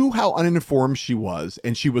 she knew how uninformed she was,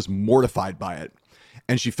 and she was mortified by it.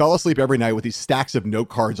 And she fell asleep every night with these stacks of note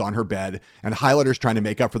cards on her bed and highlighters trying to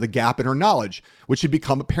make up for the gap in her knowledge, which had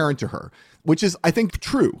become apparent to her, which is, I think,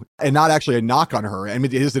 true and not actually a knock on her. I mean,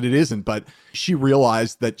 it is and it isn't, but she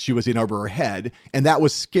realized that she was in over her head, and that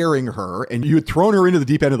was scaring her. And you had thrown her into the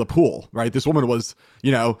deep end of the pool, right? This woman was,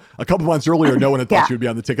 a couple months earlier, no one had thought she would be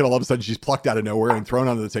on the ticket. All of a sudden, she's plucked out of nowhere and thrown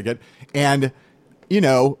onto the ticket. And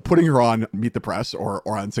putting her on Meet the Press or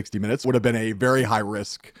on 60 Minutes would have been a very high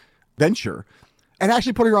risk venture. And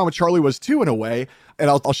actually putting her on with Charlie was too, in a way. And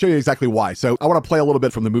I'll show you exactly why. So I want to play a little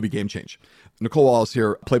bit from the movie Game Change. Nicole Wallace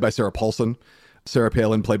here, played by Sarah Paulson. Sarah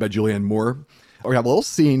Palin, played by Julianne Moore. We have a little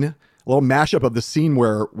scene, a little mashup of the scene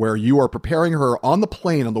where you are preparing her on the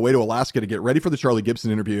plane on the way to Alaska to get ready for the Charlie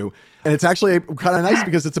Gibson interview. And it's actually kind of nice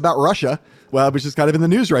because it's about Russia, which is kind of in the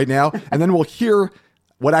news right now. And then we'll hear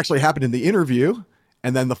what actually happened in the interview,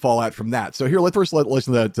 and then the fallout from that. So here, let's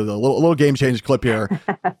listen to the little Game Change clip here.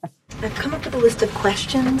 I've come up with a list of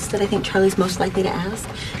questions that I think Charlie's most likely to ask.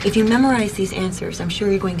 If you memorize these answers, I'm sure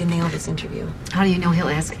you're going to nail this interview. How do you know he'll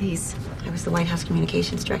ask these? I was the White House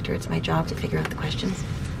communications director. It's my job to figure out the questions.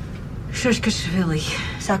 Saakashvili.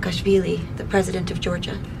 Saakashvili, the president of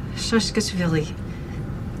Georgia. Saakashvili.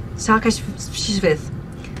 Saakashvili.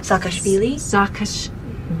 Saakashvili?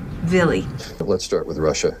 Saakashvili. Let's start with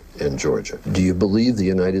Russia and Georgia. Do you believe the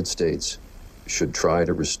United States should try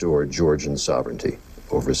to restore Georgian sovereignty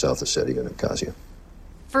over South Ossetia and Abkhazia?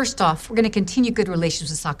 First off, we're going to continue good relations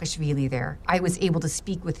with Saakashvili there. I was able to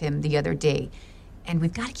speak with him the other day. And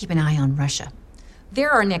we've got to keep an eye on Russia.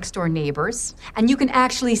 They're our next door neighbors, and you can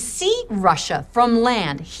actually see Russia from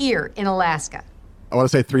land here in Alaska. I want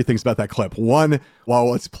to say three things about that clip. One,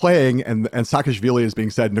 while it's playing and Saakashvili is being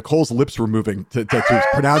said, Nicole's lips were moving to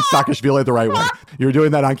pronounce Saakashvili the right way. You were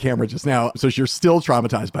doing that on camera just now, so you're still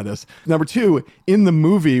traumatized by this. Number two, in the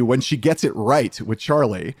movie, when she gets it right with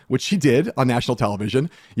Charlie, which she did on national television,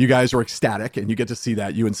 you guys are ecstatic, and you get to see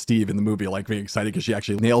that, you and Steve in the movie, being excited because she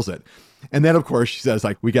actually nails it. And then, of course, she says,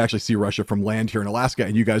 we can actually see Russia from land here in Alaska,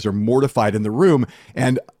 and you guys are mortified in the room.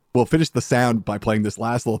 And we'll finish the sound by playing this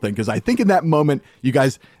last little thing, because I think in that moment, you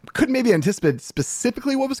guys couldn't maybe anticipate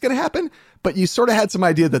specifically what was going to happen, but you sort of had some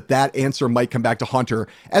idea that answer might come back to haunt her,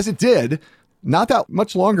 as it did not that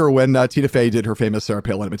much longer when Tina Fey did her famous Sarah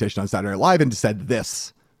Palin imitation on Saturday Night Live and said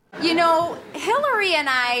this. Hillary and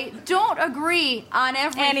I don't agree on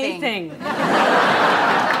everything.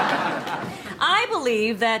 I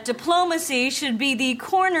believe that diplomacy should be the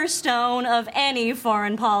cornerstone of any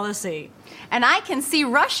foreign policy. And I can see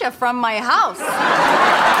Russia from my house.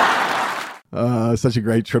 Such a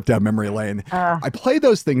great trip down memory lane. I play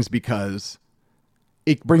those things because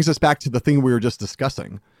it brings us back to the thing we were just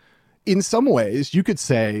discussing. In some ways, you could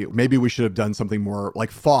say maybe we should have done something more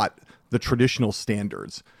fought the traditional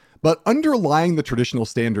standards. But underlying the traditional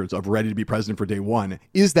standards of ready to be president for day one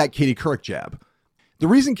is that Katie Couric jab. The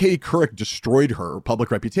reason Katie Couric destroyed her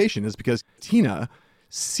public reputation is because Tina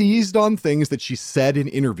seized on things that she said in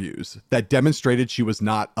interviews that demonstrated she was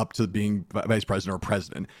not up to being vice president or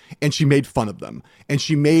president. And she made fun of them. And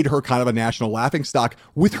she made her kind of a national laughingstock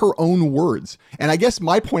with her own words. And I guess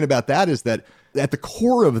my point about that is that at the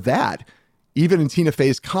core of that, even in Tina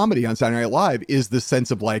Fey's comedy on Saturday Night Live, is this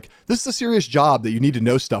sense of this is a serious job that you need to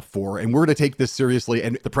know stuff for, and we're going to take this seriously,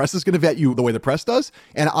 and the press is going to vet you the way the press does,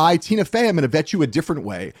 and I, Tina Fey, am going to vet you a different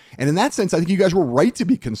way. And in that sense, I think you guys were right to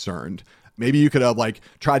be concerned. Maybe you could have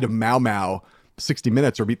tried to Mau 60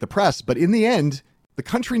 Minutes or Meet the Press, but in the end, the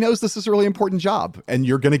country knows this is a really important job, and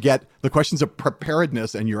you're going to get the questions of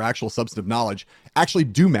preparedness and your actual substantive knowledge actually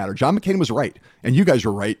do matter. John McCain was right, and you guys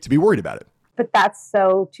were right to be worried about it. But that's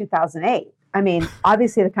so 2008. I mean,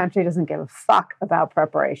 obviously the country doesn't give a fuck about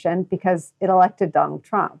preparation because it elected Donald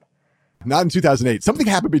Trump. Not in 2008. Something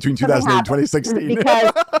happened between 2008 and 2016.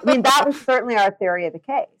 Because, that was certainly our theory of the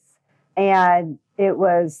case. And it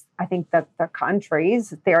was, I think, the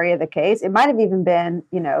country's theory of the case. It might have even been,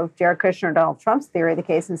 Jared Kushner, Donald Trump's theory of the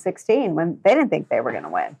case in 2016 when they didn't think they were going to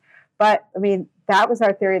win. But, that was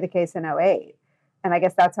our theory of the case in 2008. And I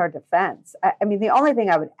guess that's our defense. The only thing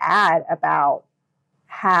I would add about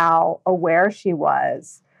how aware she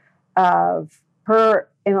was of her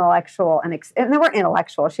intellectual and they weren't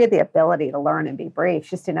intellectual. She had the ability to learn and be brief.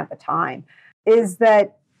 She just didn't have the time. Is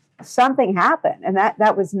that something happened, and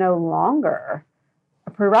that was no longer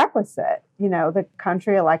a prerequisite. The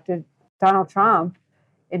country elected Donald Trump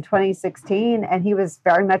in 2016, and he was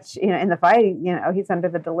very much, in the fight. He's under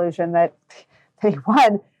the delusion that he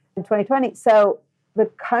won in 2020. So the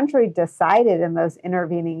country decided in those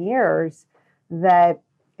intervening years that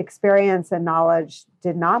experience and knowledge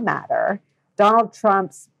did not matter. Donald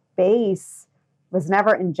Trump's base was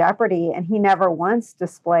never in jeopardy, and he never once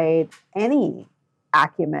displayed any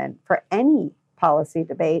acumen for any policy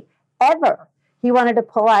debate ever. He wanted to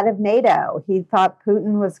pull out of NATO. He thought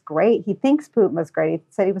Putin was great. He thinks Putin was great. He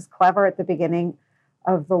said he was clever at the beginning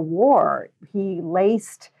of the war. He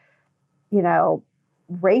laced,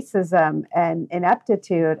 racism and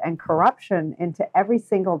ineptitude and corruption into every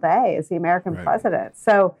single day as the American president.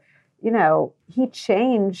 So, he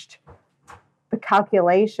changed the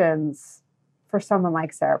calculations for someone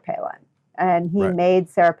like Sarah Palin. And he made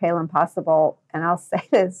Sarah Palin possible. And I'll say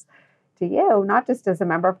this to you, not just as a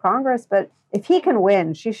member of Congress, but if he can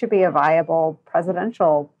win, she should be a viable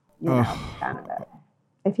presidential candidate.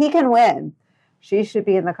 If he can win, she should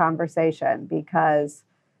be in the conversation because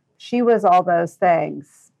she was all those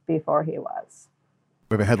things before he was.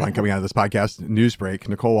 We have a headline coming out of this podcast, Newsbreak.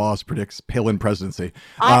 Nicole Wallace predicts Palin presidency.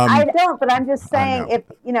 I don't, but I'm just saying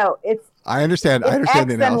it's I understand. I understand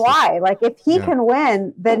the analysis. And why. Like if he can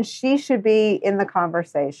win, then she should be in the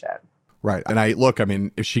conversation. Right.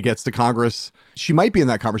 And if she gets to Congress, she might be in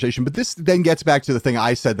that conversation. But this then gets back to the thing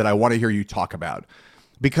I said that I want to hear you talk about.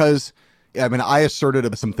 Because, I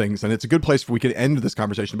asserted some things, and it's a good place where we could end this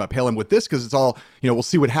conversation about Palin with this, because it's all, we'll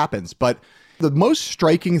see what happens. But the most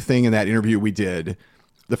striking thing in that interview we did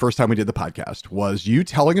the first time we did the podcast was you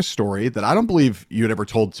telling a story that I don't believe you had ever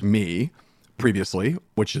told to me previously,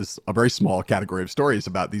 which is a very small category of stories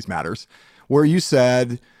about these matters, where you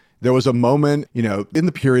said there was a moment, in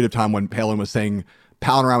the period of time when Palin was saying,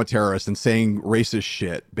 palling around with terrorists and saying racist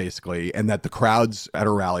shit, basically, and that the crowds at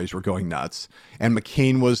her rallies were going nuts. And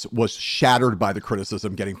McCain was shattered by the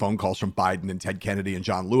criticism, getting phone calls from Biden and Ted Kennedy and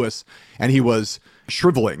John Lewis, and he was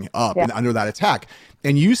shriveling up under that attack.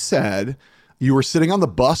 And you said you were sitting on the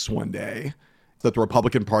bus one day that the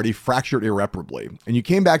Republican Party fractured irreparably. And you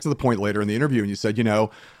came back to the point later in the interview and you said,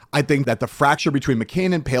 I think that the fracture between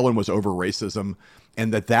McCain and Palin was over racism,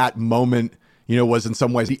 and that moment, was in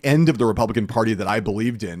some ways the end of the Republican Party that I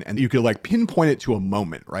believed in. And you could pinpoint it to a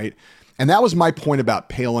moment, right? And that was my point about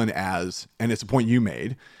Palin and it's a point you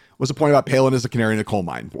made, was a point about Palin as a canary in a coal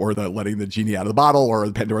mine, or the letting the genie out of the bottle, or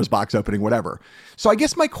the Pandora's box opening, whatever. So I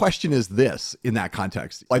guess my question is this in that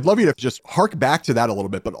context. I'd love you to just hark back to that a little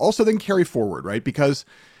bit, but also then carry forward, right? Because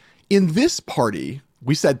in this party,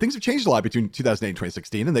 we said things have changed a lot between 2008 and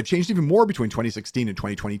 2016, and they've changed even more between 2016 and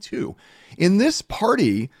 2022. In this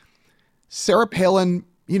party, Sarah Palin,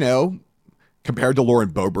 compared to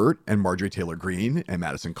Lauren Boebert and Marjorie Taylor Greene and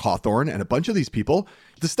Madison Cawthorn and a bunch of these people,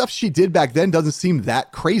 the stuff she did back then doesn't seem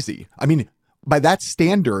that crazy. By that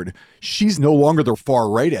standard, she's no longer the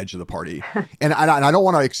far right edge of the party. And I don't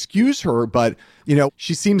want to excuse her, but,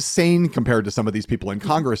 she seems sane compared to some of these people in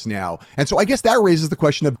Congress now. And so I guess that raises the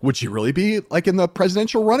question of, would she really be in the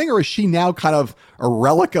presidential running, or is she now kind of a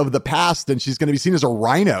relic of the past and she's going to be seen as a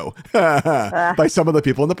rhino by some of the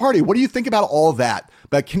people in the party? What do you think about all that?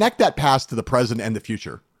 But connect that past to the present and the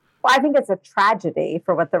future. Well, I think it's a tragedy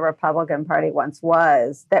for what the Republican Party once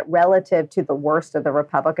was, that relative to the worst of the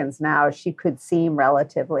Republicans now, she could seem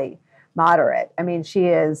relatively moderate. She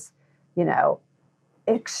is,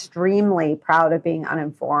 extremely proud of being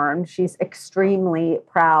uninformed. She's extremely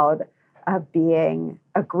proud of being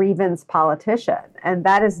a grievance politician. And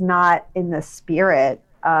that is not in the spirit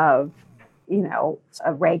of,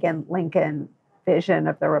 a Reagan-Lincoln vision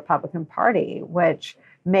of the Republican Party, which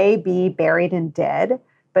may be buried and dead,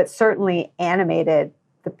 but certainly animated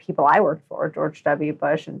the people I worked for, George W.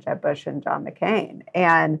 Bush and Jeb Bush and John McCain.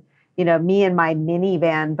 And, me and my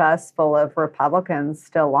minivan bus full of Republicans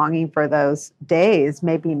still longing for those days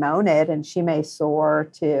may bemoan it, and she may soar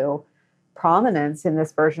to prominence in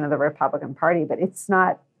this version of the Republican Party, but it's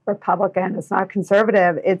not Republican, it's not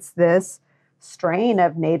conservative. It's this strain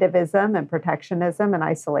of nativism and protectionism and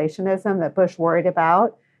isolationism that Bush worried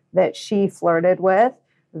about, that she flirted with,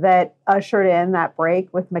 that ushered in that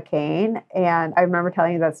break with McCain. And I remember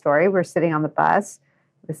telling you that story. We're sitting on the bus.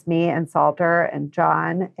 It was me and Salter and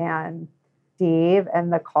John and Steve,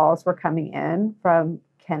 and the calls were coming in from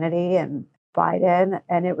Kennedy and Biden.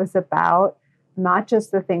 And it was about not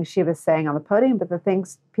just the things she was saying on the podium, but the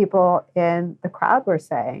things people in the crowd were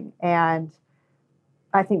saying. And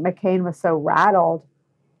I think McCain was so rattled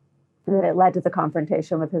that it led to the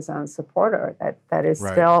confrontation with his own supporter that is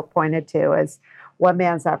Right. still pointed to as one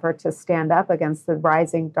man's effort to stand up against the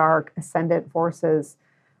rising dark ascendant forces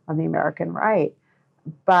on the American right.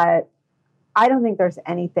 But I don't think there's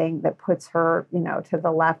anything that puts her, to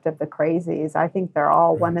the left of the crazies. I think they're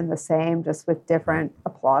all one and the same, just with different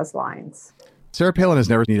applause lines. Sarah Palin has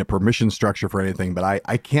never needed a permission structure for anything, but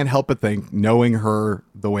I can't help but think, knowing her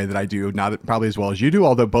the way that I do, not probably as well as you do,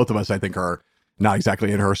 although both of us, I think, are not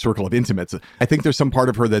exactly in her circle of intimates. I think there's some part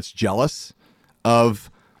of her that's jealous of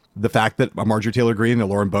the fact that Marjorie Taylor Greene and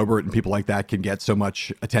Lauren Boebert and people like that can get so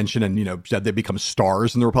much attention and, they become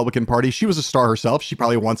stars in the Republican Party. She was a star herself. She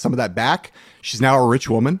probably wants some of that back. She's now a rich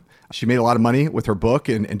woman. She made a lot of money with her book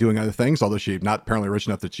and doing other things, although she's not apparently rich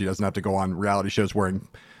enough that she doesn't have to go on reality shows wearing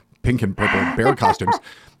pink and purple bear costumes.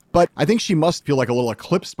 But I think she must feel like a little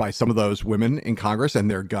eclipsed by some of those women in Congress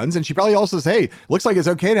and their guns. And she probably also says, hey, looks like it's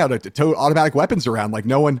okay now to tow automatic weapons around. Like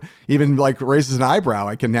no one even raises an eyebrow.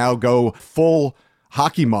 I can now go full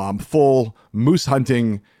hockey mom, full moose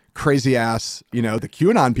hunting, crazy ass, the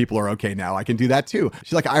QAnon people are okay now. I can do that too.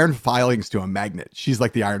 She's like iron filings to a magnet. She's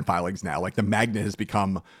like the iron filings now. Like the magnet has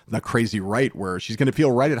become the crazy right where she's going to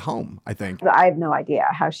feel right at home, I think. I have no idea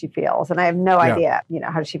how she feels. And I have no idea,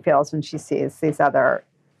 how she feels when she sees these other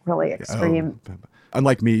really extreme.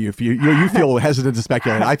 Unlike me, if you feel hesitant to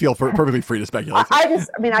speculate, I feel perfectly free to speculate. I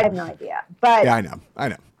have no idea. But yeah, I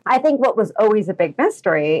know. I think what was always a big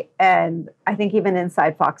mystery, and I think even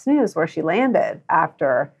inside Fox News, where she landed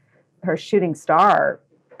after her shooting star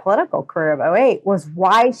political career of 2008, was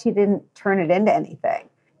why she didn't turn it into anything.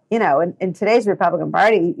 In today's Republican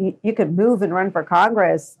Party, you could move and run for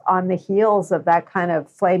Congress on the heels of that kind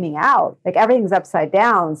of flaming out. Like everything's upside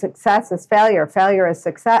down. Success is failure. Failure is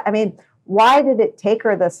success. I mean, why did it take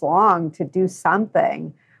her this long to do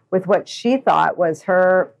something with what she thought was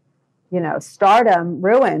her, stardom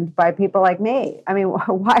ruined by people like me? I mean,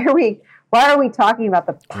 why are we talking about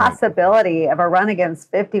the possibility of a run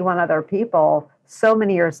against 51 other people so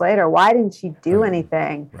many years later? Why didn't she do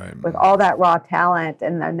anything with all that raw talent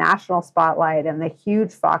and the national spotlight and the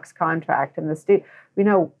huge Fox contract and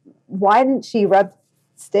why didn't she rub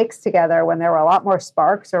sticks together when there were a lot more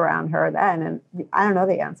sparks around her then? And I don't know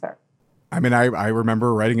the answer. I mean, I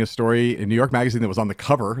remember writing a story in New York Magazine that was on the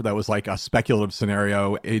cover that was like a speculative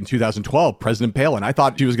scenario in 2012, President Palin. I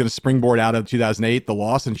thought she was going to springboard out of 2008, the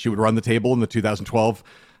loss, and she would run the table in the 2012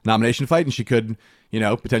 nomination fight, and she could,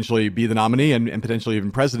 potentially be the nominee and potentially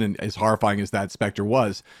even president, as horrifying as that specter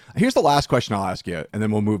was. Here's the last question I'll ask you, and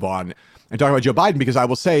then we'll move on and talk about Joe Biden, because I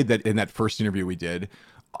will say that in that first interview we did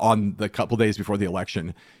on the couple days before the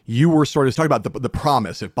election, you were sort of talking about the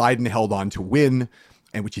promise if Biden held on to win,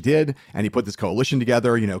 and which he did, and he put this coalition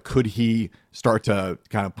together, could he start to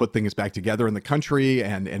kind of put things back together in the country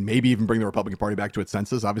and maybe even bring the Republican Party back to its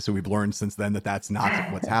senses? Obviously, we've learned since then that that's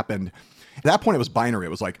not what's happened. At that point, it was binary. It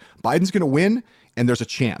was like, Biden's going to win, and there's a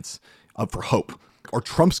chance for hope. Or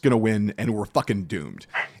Trump's going to win, and we're fucking doomed.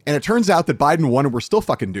 And it turns out that Biden won, and we're still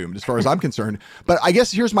fucking doomed, as far as I'm concerned. But I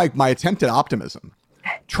guess here's my attempt at optimism.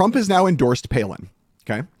 Trump has now endorsed Palin,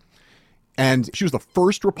 okay? And she was the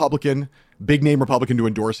first Republican, big name Republican, to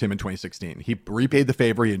endorse him in 2016. He repaid the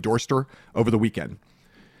favor. He endorsed her over the weekend.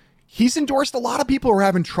 He's endorsed a lot of people who are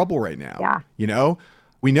having trouble right now. Yeah.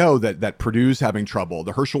 We know that Purdue's having trouble.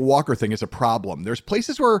 The Herschel Walker thing is a problem. There's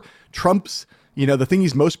places where Trump's, the thing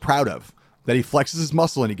he's most proud of, that he flexes his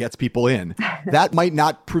muscle and he gets people in, that might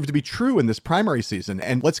not prove to be true in this primary season.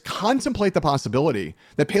 And let's contemplate the possibility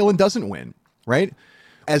that Palin doesn't win, right?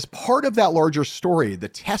 As part of that larger story, the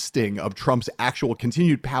testing of Trump's actual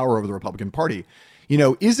continued power over the Republican Party,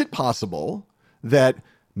 is it possible that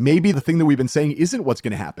maybe the thing that we've been saying isn't what's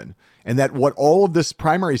going to happen, and that what all of this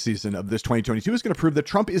primary season of this 2022 is going to prove that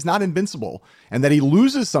Trump is not invincible and that he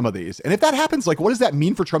loses some of these? And if that happens, what does that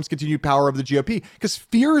mean for Trump's continued power over the GOP? Because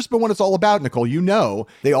fear has been what it's all about, Nicole.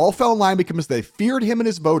 They all fell in line because they feared him and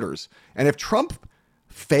his voters. And if Trump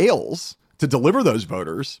fails to deliver those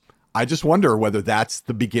voters, I just wonder whether that's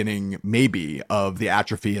the beginning, maybe, of the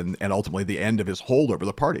atrophy and ultimately the end of his hold over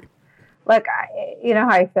the party. Look, you know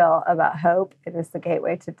how I feel about hope. It is the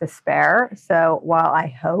gateway to despair. So while I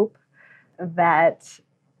hope that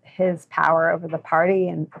his power over the party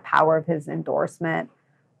and the power of his endorsement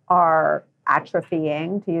are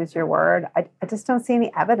atrophying, to use your word, I just don't see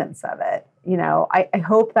any evidence of it. I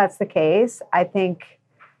hope that's the case. I think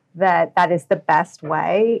that is the best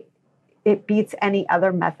way. It beats any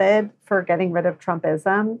other method for getting rid of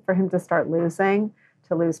Trumpism, for him to start losing,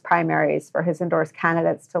 to lose primaries, for his endorsed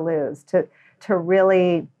candidates to lose, to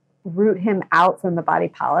really root him out from the body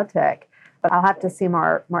politic. But I'll have to see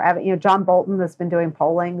more evidence. You know, John Bolton has been doing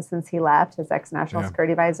polling since he left, his ex-national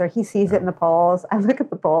security advisor. He sees it in the polls. I look at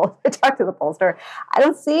the polls. I talk to the pollster. I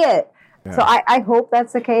don't see it. Yeah. So I hope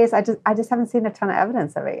that's the case. I just haven't seen a ton of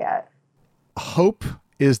evidence of it yet. Hope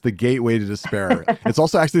is the gateway to despair. It's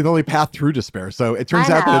also actually the only path through despair. So it turns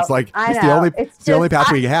out that it's the only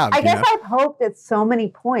path we have. I guess I've hoped at so many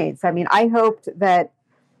points. I mean, I hoped that,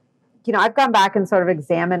 you know, I've gone back and sort of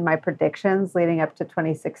examined my predictions leading up to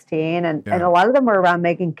 2016, and a lot of them were around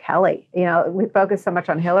Megyn Kelly. You know, we focused so much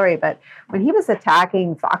on Hillary, but when he was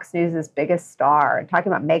attacking Fox News' biggest star and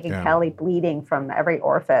talking about Megyn Kelly bleeding from every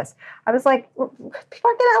orifice, I was like, people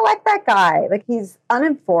are going to elect that guy. Like, he's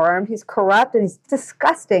uninformed, he's corrupt, and he's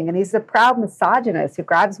disgusting, and he's a proud misogynist who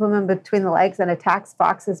grabs women between the legs and attacks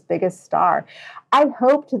Fox's biggest star. I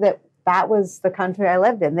hoped that was the country I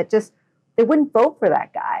lived in, that just they wouldn't vote for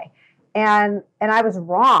that guy. And I was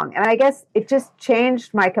wrong. And I guess it just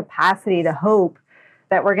changed my capacity to hope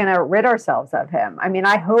that we're going to rid ourselves of him. I mean,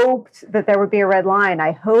 I hoped that there would be a red line.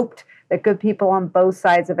 I hoped that good people on both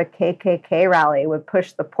sides of a KKK rally would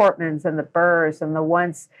push the Portmans and the Burrs and the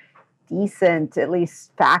once decent, at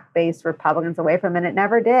least fact-based Republicans away from him. And it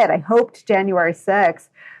never did. I hoped January 6th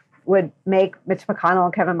would make Mitch McConnell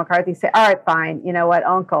and Kevin McCarthy say, all right, fine, you know what,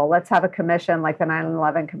 uncle, let's have a commission like the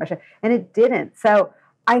 9/11 commission. And it didn't. So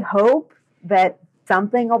I hope that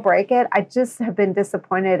something will break it. I just have been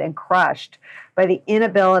disappointed and crushed by the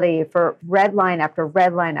inability for red line after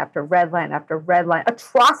red line after red line after red line,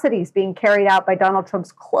 atrocities being carried out by Donald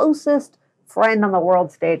Trump's closest friend on the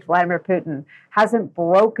world stage, Vladimir Putin, hasn't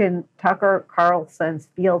broken Tucker Carlson's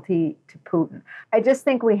fealty to Putin. I just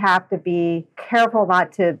think we have to be careful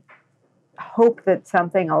not to hope that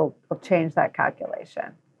something will change that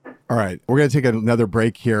calculation. All right, we're going to take another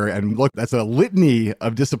break here. And look, that's a litany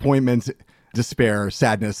of disappointment, despair,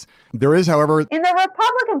 sadness. There is, however... in the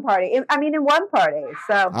Republican Party. In one party.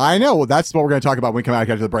 So I know. Well, that's what we're going to talk about when we come back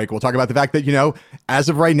after the break. We'll talk about the fact that, you know, as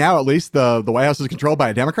of right now, at least, the White House is controlled by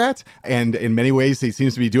a Democrat. And in many ways, he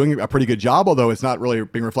seems to be doing a pretty good job, although it's not really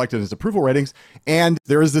being reflected in his approval ratings. And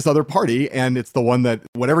there is this other party, and it's the one that,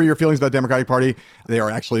 whatever your feelings about the Democratic Party, they are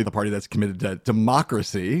actually the party that's committed to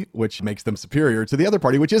democracy, which makes them superior to the other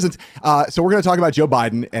party, which isn't. So we're going to talk about Joe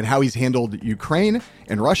Biden and how he's handled Ukraine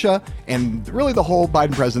and Russia and really the whole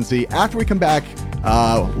Biden presidency after we come back.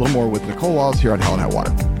 A little more with Nicolle Wallace here on Hell and High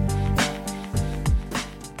Water.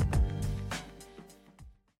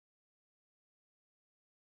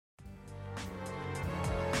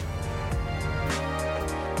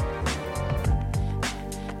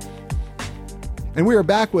 And we are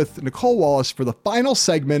back with Nicolle Wallace for the final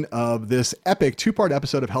segment of this epic two-part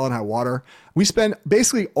episode of Hell and High Water. We spent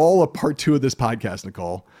basically all of part two of this podcast,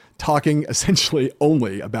 Nicolle, talking essentially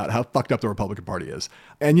only about how fucked up the Republican Party is.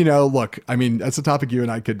 And, you know, look, I mean, that's a topic you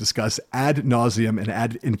and I could discuss ad nauseum and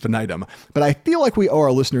ad infinitum. But I feel like we owe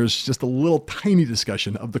our listeners just a little tiny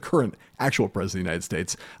discussion of the current actual president of the United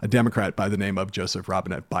States, a Democrat by the name of Joseph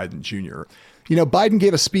Robinette Biden Jr. You know, Biden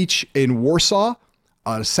gave a speech in Warsaw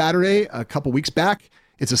on Saturday, a couple weeks back.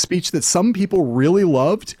 It's a speech that some people really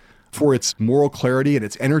loved for its moral clarity and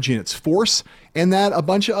its energy and its force, and that a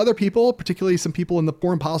bunch of other people, particularly some people in the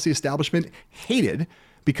foreign policy establishment, hated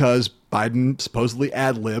because Biden supposedly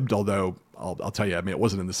ad-libbed, although I'll tell you, I mean, it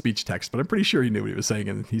wasn't in the speech text, but I'm pretty sure he knew what he was saying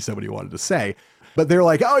and he said what he wanted to say. But they're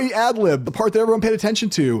like, oh, he ad-libbed, the part that everyone paid attention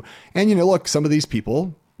to. And, you know, look, some of these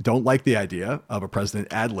people don't like the idea of a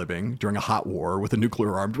president ad-libbing during a hot war with a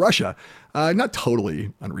nuclear-armed Russia. Not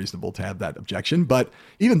totally unreasonable to have that objection, but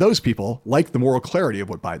even those people like the moral clarity of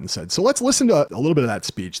what Biden said. So let's listen to a little bit of that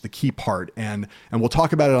speech, the key part, and we'll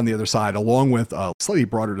talk about it on the other side, along with a slightly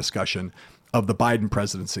broader discussion of the Biden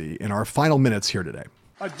presidency in our final minutes here today.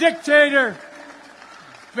 A dictator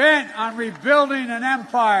bent on rebuilding an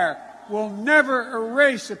empire will never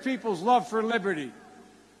erase a people's love for liberty.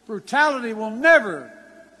 Brutality will never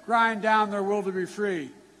grind down their will to be free.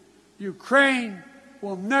 Ukraine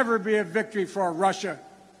will never be a victory for Russia,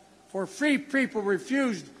 for free people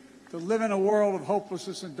refused to live in a world of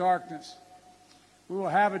hopelessness and darkness. We will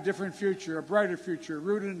have a different future, a brighter future,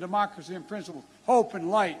 rooted in democracy and principles, hope and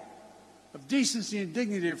light, of decency and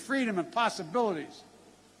dignity, of freedom and possibilities.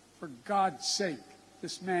 For God's sake,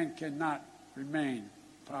 this man cannot remain in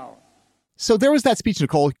power. So there was that speech,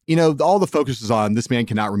 Nicolle. You know, all the focus was on this man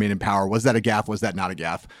cannot remain in power. Was that a gaffe? Was that not a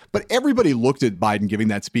gaffe? But everybody looked at Biden giving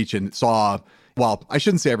that speech and saw, well, I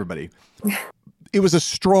shouldn't say everybody. It was a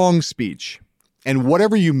strong speech. And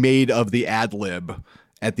whatever you made of the ad lib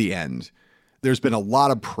at the end, there's been a lot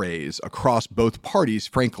of praise across both parties,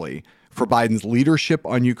 frankly, for Biden's leadership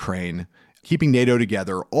on Ukraine, keeping NATO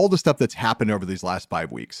together, all the stuff that's happened over these last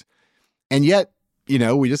 5 weeks. And yet, You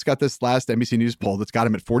know, we just got this last NBC News poll that's got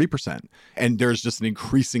him at 40%. And there's just an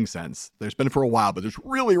increasing sense. There's been for a while, but there's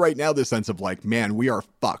really right now this sense of like, man, we are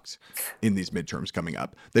fucked in these midterms coming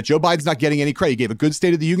up. That Joe Biden's not getting any credit. He gave a good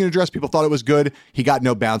State of the Union address. People thought it was good. He got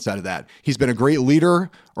no bounce out of that. He's been a great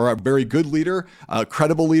leader, or a very good leader, a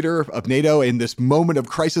credible leader of NATO in this moment of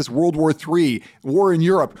crisis, World War III, war in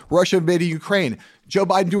Europe, Russia invading Ukraine. Joe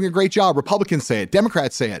Biden doing a great job. Republicans say it.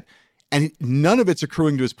 Democrats say it. And none of it's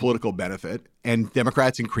accruing to his political benefit. And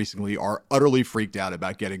Democrats increasingly are utterly freaked out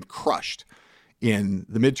about getting crushed in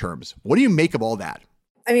the midterms. What do you make of all that?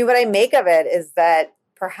 I mean, what I make of it is that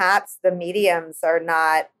perhaps the mediums are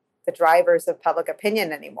not the drivers of public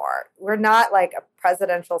opinion anymore. We're not like a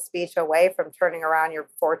presidential speech away from turning around your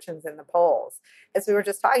fortunes in the polls. As we were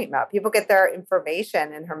just talking about, people get their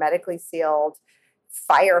information in hermetically sealed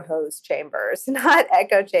fire hose chambers, not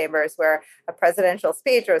echo chambers where a presidential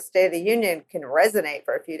speech or a State of the Union can resonate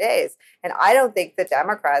for a few days. And I don't think the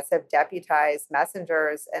Democrats have deputized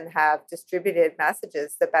messengers and have distributed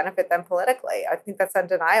messages that benefit them politically. I think that's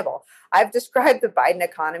undeniable. I've described the Biden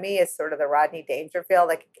economy as sort of the Rodney Dangerfield,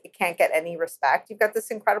 like it can't get any respect. You've got this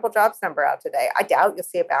incredible jobs number out today. I doubt you'll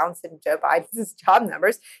see a bounce in Joe Biden's job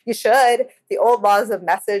numbers. You should. The old laws of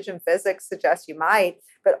message and physics suggest you might.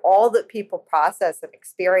 But all that people process and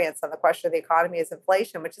experience on the question of the economy is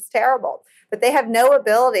inflation, which is terrible. But they have no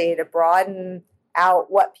ability to broaden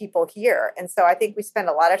out what people hear. And so I think we spend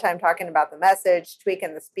a lot of time talking about the message,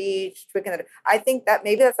 tweaking the speech, I think that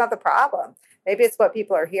maybe that's not the problem. Maybe it's what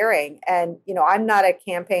people are hearing. And, you know, I'm not a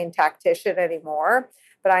campaign tactician anymore,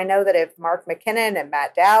 but I know that if Mark McKinnon and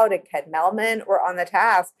Matt Dowd and Ken Mehlman were on the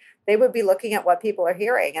task, they would be looking at what people are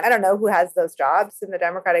hearing. And I don't know who has those jobs in the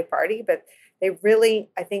Democratic Party, but they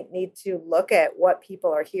really, I think, need to look at what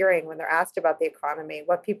people are hearing when they're asked about the economy,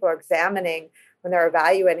 what people are examining when they're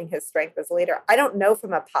evaluating his strength as a leader. I don't know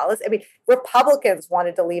from a policy. I mean, Republicans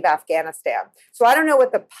wanted to leave Afghanistan. So I don't know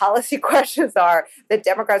what the policy questions are that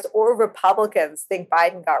Democrats or Republicans think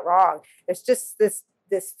Biden got wrong. It's just this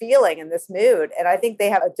feeling and this mood. And I think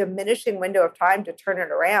they have a diminishing window of time to turn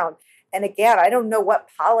it around. And again, I don't know what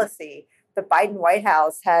policy the Biden White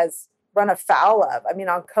House has run afoul of. I mean,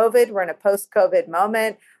 on COVID, we're in a post-COVID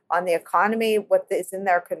moment. On the economy, what is in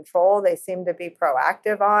their control, they seem to be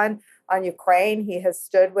proactive on. On Ukraine, he has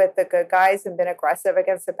stood with the good guys and been aggressive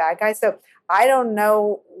against the bad guys. So I don't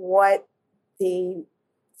know what the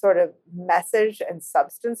sort of message and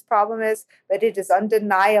substance problem is, but it is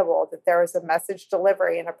undeniable that there is a message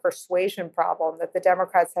delivery and a persuasion problem that the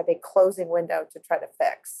Democrats have a closing window to try to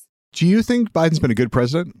fix. Do you think Biden's been a good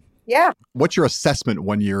president? Yeah. What's your assessment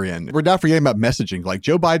 1 year in? We're not forgetting about messaging. Like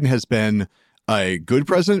Joe Biden has been a good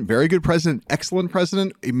president, very good president, excellent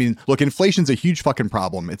president. I mean, look, inflation's a huge fucking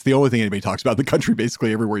problem. It's the only thing anybody talks about in the country,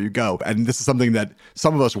 basically everywhere you go. And this is something that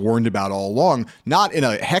some of us warned about all along, not in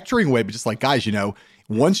a hectoring way, but just like, guys, you know,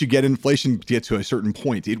 once you get inflation get to a certain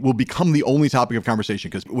point, it will become the only topic of conversation.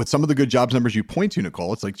 Because with some of the good jobs numbers you point to,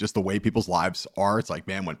 Nicole, it's like just the way people's lives are. It's like,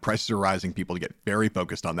 man, when prices are rising, people get very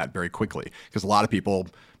focused on that very quickly. Because a lot of people,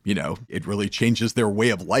 you know, it really changes their way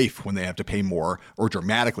of life when they have to pay more or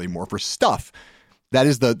dramatically more for stuff. That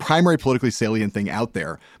is the primary politically salient thing out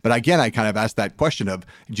there. But again, I kind of asked that question of,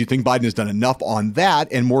 do you think Biden has done enough on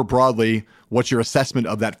that? And more broadly, what's your assessment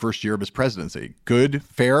of that first year of his presidency? Good,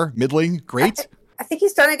 fair, middling, great? I think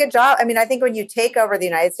he's done a good job. I mean, I think when you take over the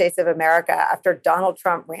United States of America after Donald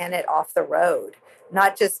Trump ran it off the road,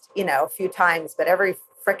 not just, you know, a few times, but every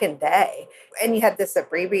frickin' day, and you had this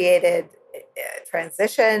abbreviated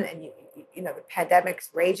transition and, you know, the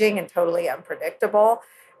pandemic's raging and totally unpredictable,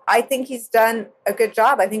 I think he's done a good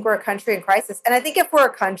job. I think we're a country in crisis. And I think if we're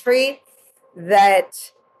a country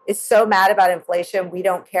that is so mad about inflation, we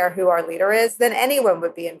don't care who our leader is, then anyone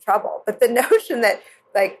would be in trouble. But the notion that,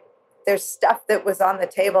 like, there's stuff that was on the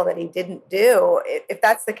table that he didn't do. If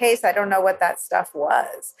that's the case, I don't know what that stuff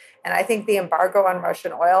was. And I think the embargo on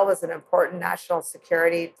Russian oil was an important national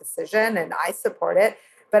security decision, and I support it.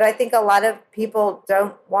 But I think a lot of people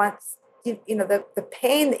don't want, you know, the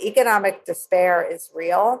pain, the economic despair is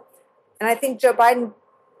real. And I think Joe Biden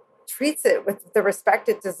treats it with the respect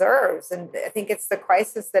it deserves. And I think it's the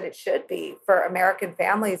crisis that it should be for American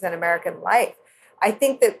families and American life. I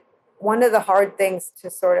think that one of the hard things to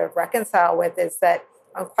sort of reconcile with is that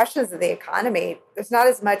on questions of the economy, there's not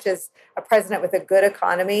as much as a president with a good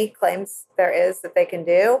economy claims there is that they can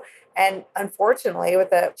do. And unfortunately,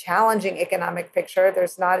 with a challenging economic picture,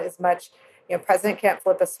 there's not as much, you know, president can't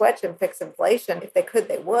flip a switch and fix inflation. If they could,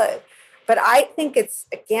 they would. But I think it's,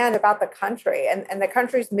 again, about the country. And the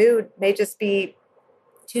country's mood may just be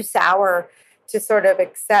too sour to sort of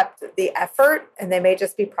accept the effort. And they may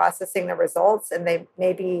just be processing the results. And they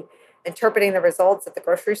may be interpreting the results at the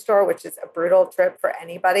grocery store, which is a brutal trip for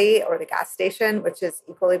anybody, or the gas station, which is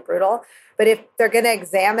equally brutal. But if they're going to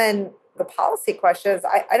examine the policy questions,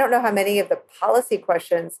 I don't know how many of the policy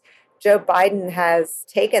questions Joe Biden has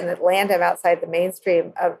taken that land him outside the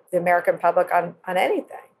mainstream of the American public on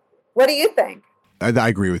anything. What do you think? I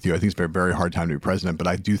agree with you. I think it's been a very hard time to be president, but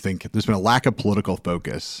I do think there's been a lack of political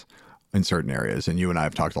focus in certain areas. And you and I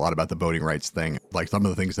have talked a lot about the voting rights thing. Like, some of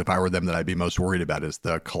the things, if I were them, that I'd be most worried about is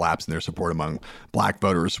the collapse in their support among Black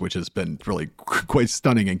voters, which has been really quite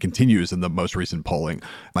stunning and continues in the most recent polling.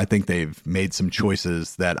 I think they've made some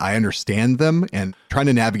choices that I understand them, and trying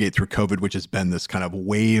to navigate through COVID, which has been this kind of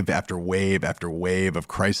wave after wave after wave of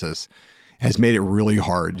crisis, has made it really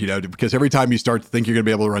hard, because every time you start to think you're going to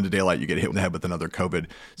be able to run to daylight, you get hit in the head with another COVID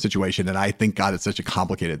situation. And I think, God, it's such a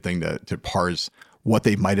complicated thing to parse what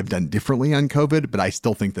they might have done differently on COVID. But I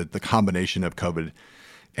still think that the combination of COVID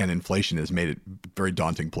and inflation has made it very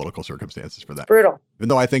daunting political circumstances for that. Brutal. Even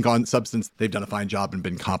though I think on substance, they've done a fine job and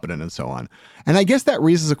been competent and so on. And I guess that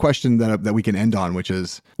raises a question that we can end on, which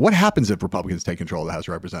is, what happens if Republicans take control of the House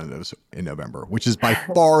of Representatives in November, which is by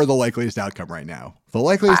far the likeliest outcome right now. The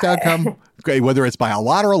likeliest outcome, whether it's by a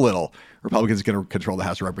lot or a little, Republicans are going to control the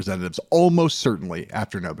House of Representatives almost certainly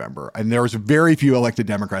after November. And there's very few elected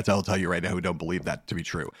Democrats, I'll tell you right now, who don't believe that to be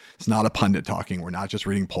true. It's not a pundit talking. We're not just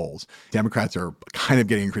reading polls. Democrats are kind of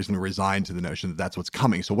getting increasingly resigned to the notion that that's what's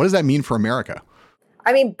coming. So what does that mean for America?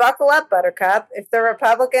 I mean, buckle up, Buttercup. If the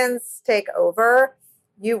Republicans take over,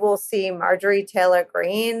 you will see Marjorie Taylor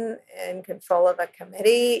Greene in control of a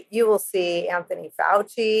committee. You will see Anthony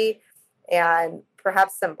Fauci and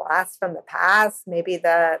perhaps some blasts from the past, maybe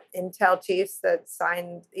the intel chiefs that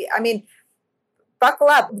signed. I mean, buckle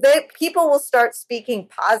up. People will start speaking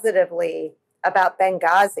positively about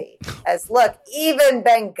Benghazi as, look, even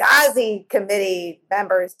Benghazi committee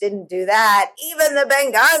members didn't do that. Even the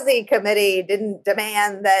Benghazi committee didn't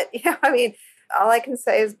demand that. I mean, all I can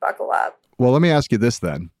say is buckle up. Well, let me ask you this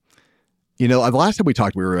then. The last time we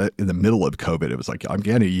talked, we were in the middle of COVID. It was like,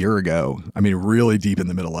 again, a year ago. I mean, really deep in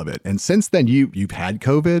the middle of it. And since then, you've had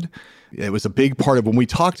COVID. It was a big part of when we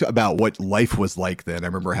talked about what life was like then. I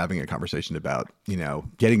remember having a conversation about,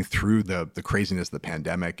 getting through the craziness of the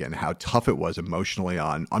pandemic and how tough it was emotionally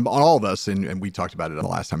on all of us. And we talked about it the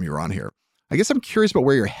last time you were on here. I guess I'm curious about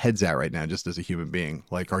where your head's at right now, just as a human being.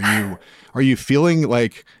 Like, are you feeling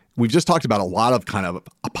like, we've just talked about a lot of kind of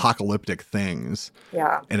apocalyptic things.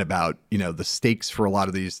 Yeah. And about, the stakes for a lot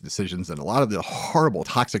of these decisions and a lot of the horrible,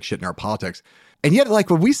 toxic shit in our politics. And yet, like,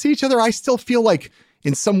 when we see each other, I still feel like,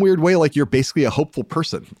 in some weird way, like, you're basically a hopeful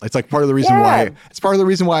person. It's like part of the reason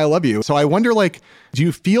why I love you. So I wonder, like, do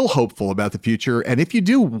you feel hopeful about the future? And if you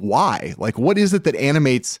do, why? Like, what is it that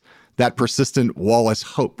animates that persistent Wallace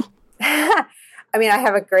hope? I mean, I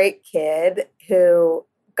have a great kid who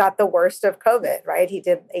got the worst of COVID, right? He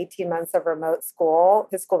did 18 months of remote school.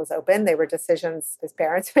 His school was open. They were decisions his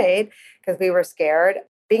parents made because we were scared.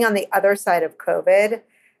 Being on the other side of COVID,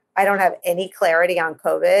 I don't have any clarity on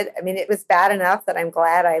COVID. I mean, it was bad enough that I'm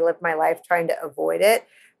glad I lived my life trying to avoid it,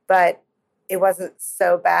 but it wasn't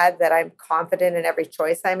so bad that I'm confident in every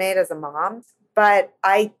choice I made as a mom. But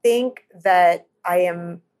I think that I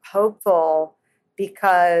am hopeful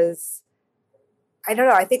because, I don't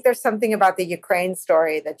know, I think there's something about the Ukraine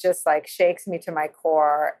story that just like shakes me to my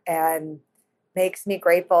core and makes me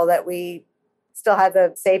grateful that we still have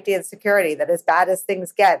the safety and security, that as bad as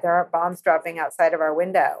things get, there aren't bombs dropping outside of our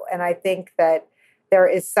window. And I think that there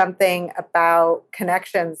is something about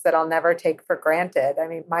connections that I'll never take for granted. I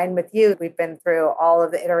mean, mine with you, we've been through all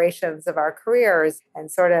of the iterations of our careers and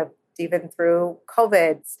sort of even through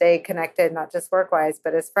COVID, stay connected, not just work-wise,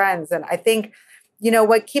 but as friends. And I think,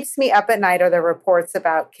 what keeps me up at night are the reports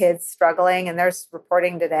about kids struggling. And there's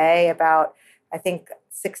reporting today about, I think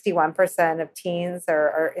 61% of teens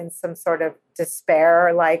are in some sort of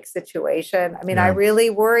despair-like situation. I mean, I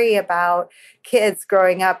really worry about kids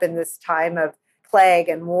growing up in this time of plague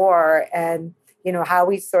and war and, how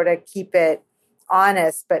we sort of keep it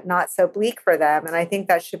honest, but not so bleak for them. And I think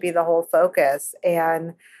that should be the whole focus.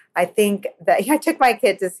 And I think that I took my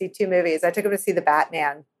kid to see 2 movies. I took him to see The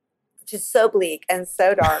Batman, which is so bleak and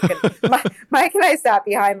so dark. And Mike and I sat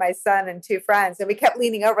behind my son and 2 friends, and we kept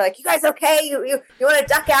leaning over like, you guys okay? You want to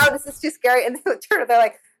duck out? This is too scary. And they're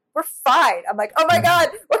like, we're fine. I'm like, oh my God,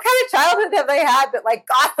 what kind of childhood have they had that like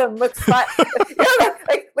Gotham looks fun?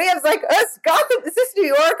 Like Liam's like, Gotham, is this New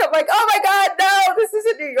York? I'm like, oh my God, no, this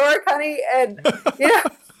isn't New York, honey. And,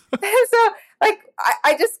 and so like,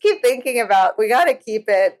 I just keep thinking about, we got to keep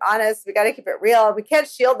it honest. We got to keep it real. We can't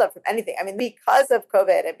shield them from anything. I mean, because of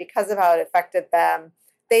COVID and because of how it affected them,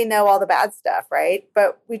 they know all the bad stuff, right?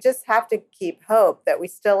 But we just have to keep hope that we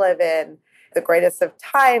still live in the greatest of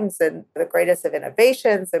times and the greatest of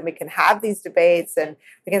innovations, and we can have these debates and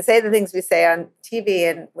we can say the things we say on TV,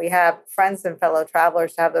 and we have friends and fellow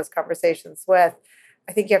travelers to have those conversations with.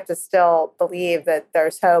 I think you have to still believe that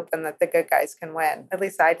there's hope and that the good guys can win. At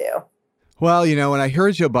least I do. Well, when I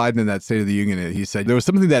heard Joe Biden in that State of the Union, he said there was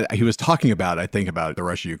something that he was talking about, I think, about the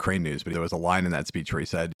Russia-Ukraine news, but there was a line in that speech where he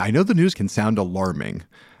said, I know the news can sound alarming,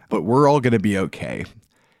 but we're all going to be okay.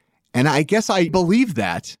 And I guess I believe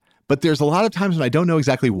that. But there's a lot of times when I don't know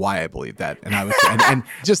exactly why I believe that. And I was, and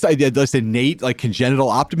just I did this innate, like congenital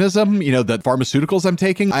optimism, the pharmaceuticals I'm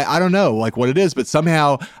taking. I don't know like what it is, but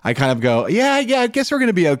somehow I kind of go, yeah, I guess we're going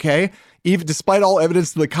to be okay, even despite all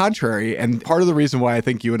evidence to the contrary. And part of the reason why I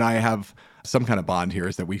think you and I have some kind of bond here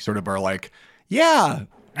is that we sort of are like, yeah,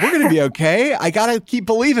 we're going to be okay. I got to keep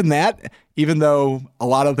believing that, even though a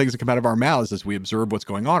lot of things that come out of our mouths as we observe what's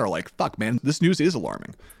going on are like, fuck, man, this news is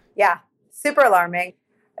alarming. Yeah, super alarming.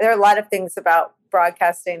 There are a lot of things about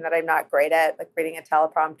broadcasting that I'm not great at, like reading a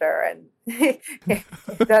teleprompter and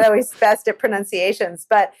not always best at pronunciations.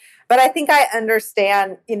 But I think I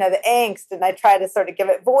understand, the angst, and I try to sort of give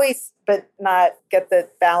it voice, but not get the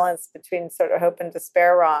balance between sort of hope and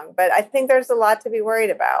despair wrong. But I think there's a lot to be worried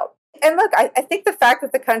about. And look, I think the fact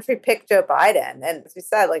that the country picked Joe Biden, and as we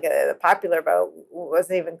said, like the popular vote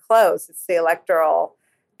wasn't even close. It's the electoral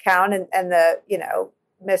count and the,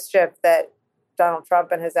 mischief that Donald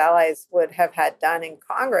Trump and his allies would have had done in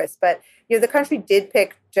Congress. But, the country did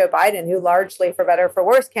pick Joe Biden, who largely, for better or for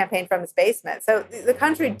worse, campaigned from his basement. So the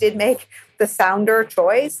country did make the sounder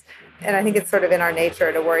choice. And I think it's sort of in our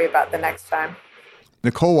nature to worry about the next time.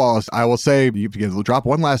 Nicolle Wallace, I will say, you can drop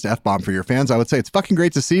one last F-bomb for your fans. I would say it's fucking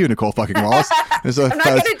great to see you, Nicolle fucking Wallace. I'm not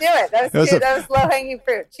going to do it. That was low-hanging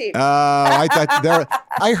fruit. Cheap.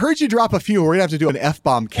 I heard you drop a few. We're going to have to do an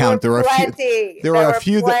F-bomb count. There were plenty. There were a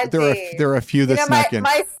few that snuck in.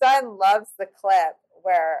 My son loves the clip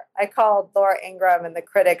where I called Laura Ingraham and the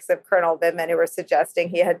critics of Colonel Vindman who were suggesting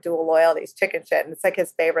he had dual loyalties, chicken shit. And it's like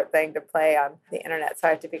his favorite thing to play on the internet. So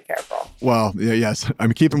I have to be careful. Well, yes.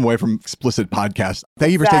 I'm keeping him away from explicit podcasts.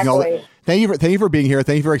 Thank you for taking all the, thank you for being here.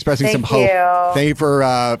 Thank you for expressing some hope. Thank you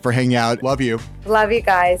for hanging out. Love you. Love you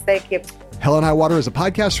guys. Thank you. Hell and High Water is a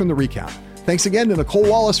podcast from The Recount. Thanks again to Nicolle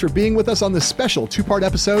Wallace for being with us on this special two-part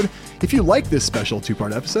episode. If you like this special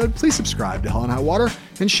two-part episode, please subscribe to Hell and High Water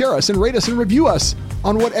and share us and rate us and review us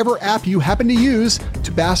on whatever app you happen to use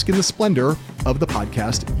to bask in the splendor of the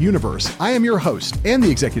podcast universe. I am your host and the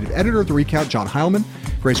executive editor of The Recount, John Heilman.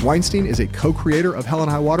 Grace Weinstein is a co-creator of Hell and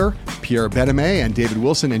High Water. Pierre Bename and David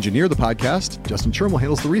Wilson engineer the podcast. Justin Chirmel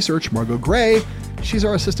handles the research. Margot Gray, she's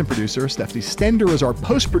our assistant producer. Stephanie Stender is our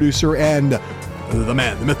post-producer. And the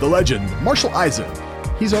man, the myth, the legend, Marshall Eisen,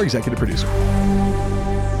 he's our executive producer.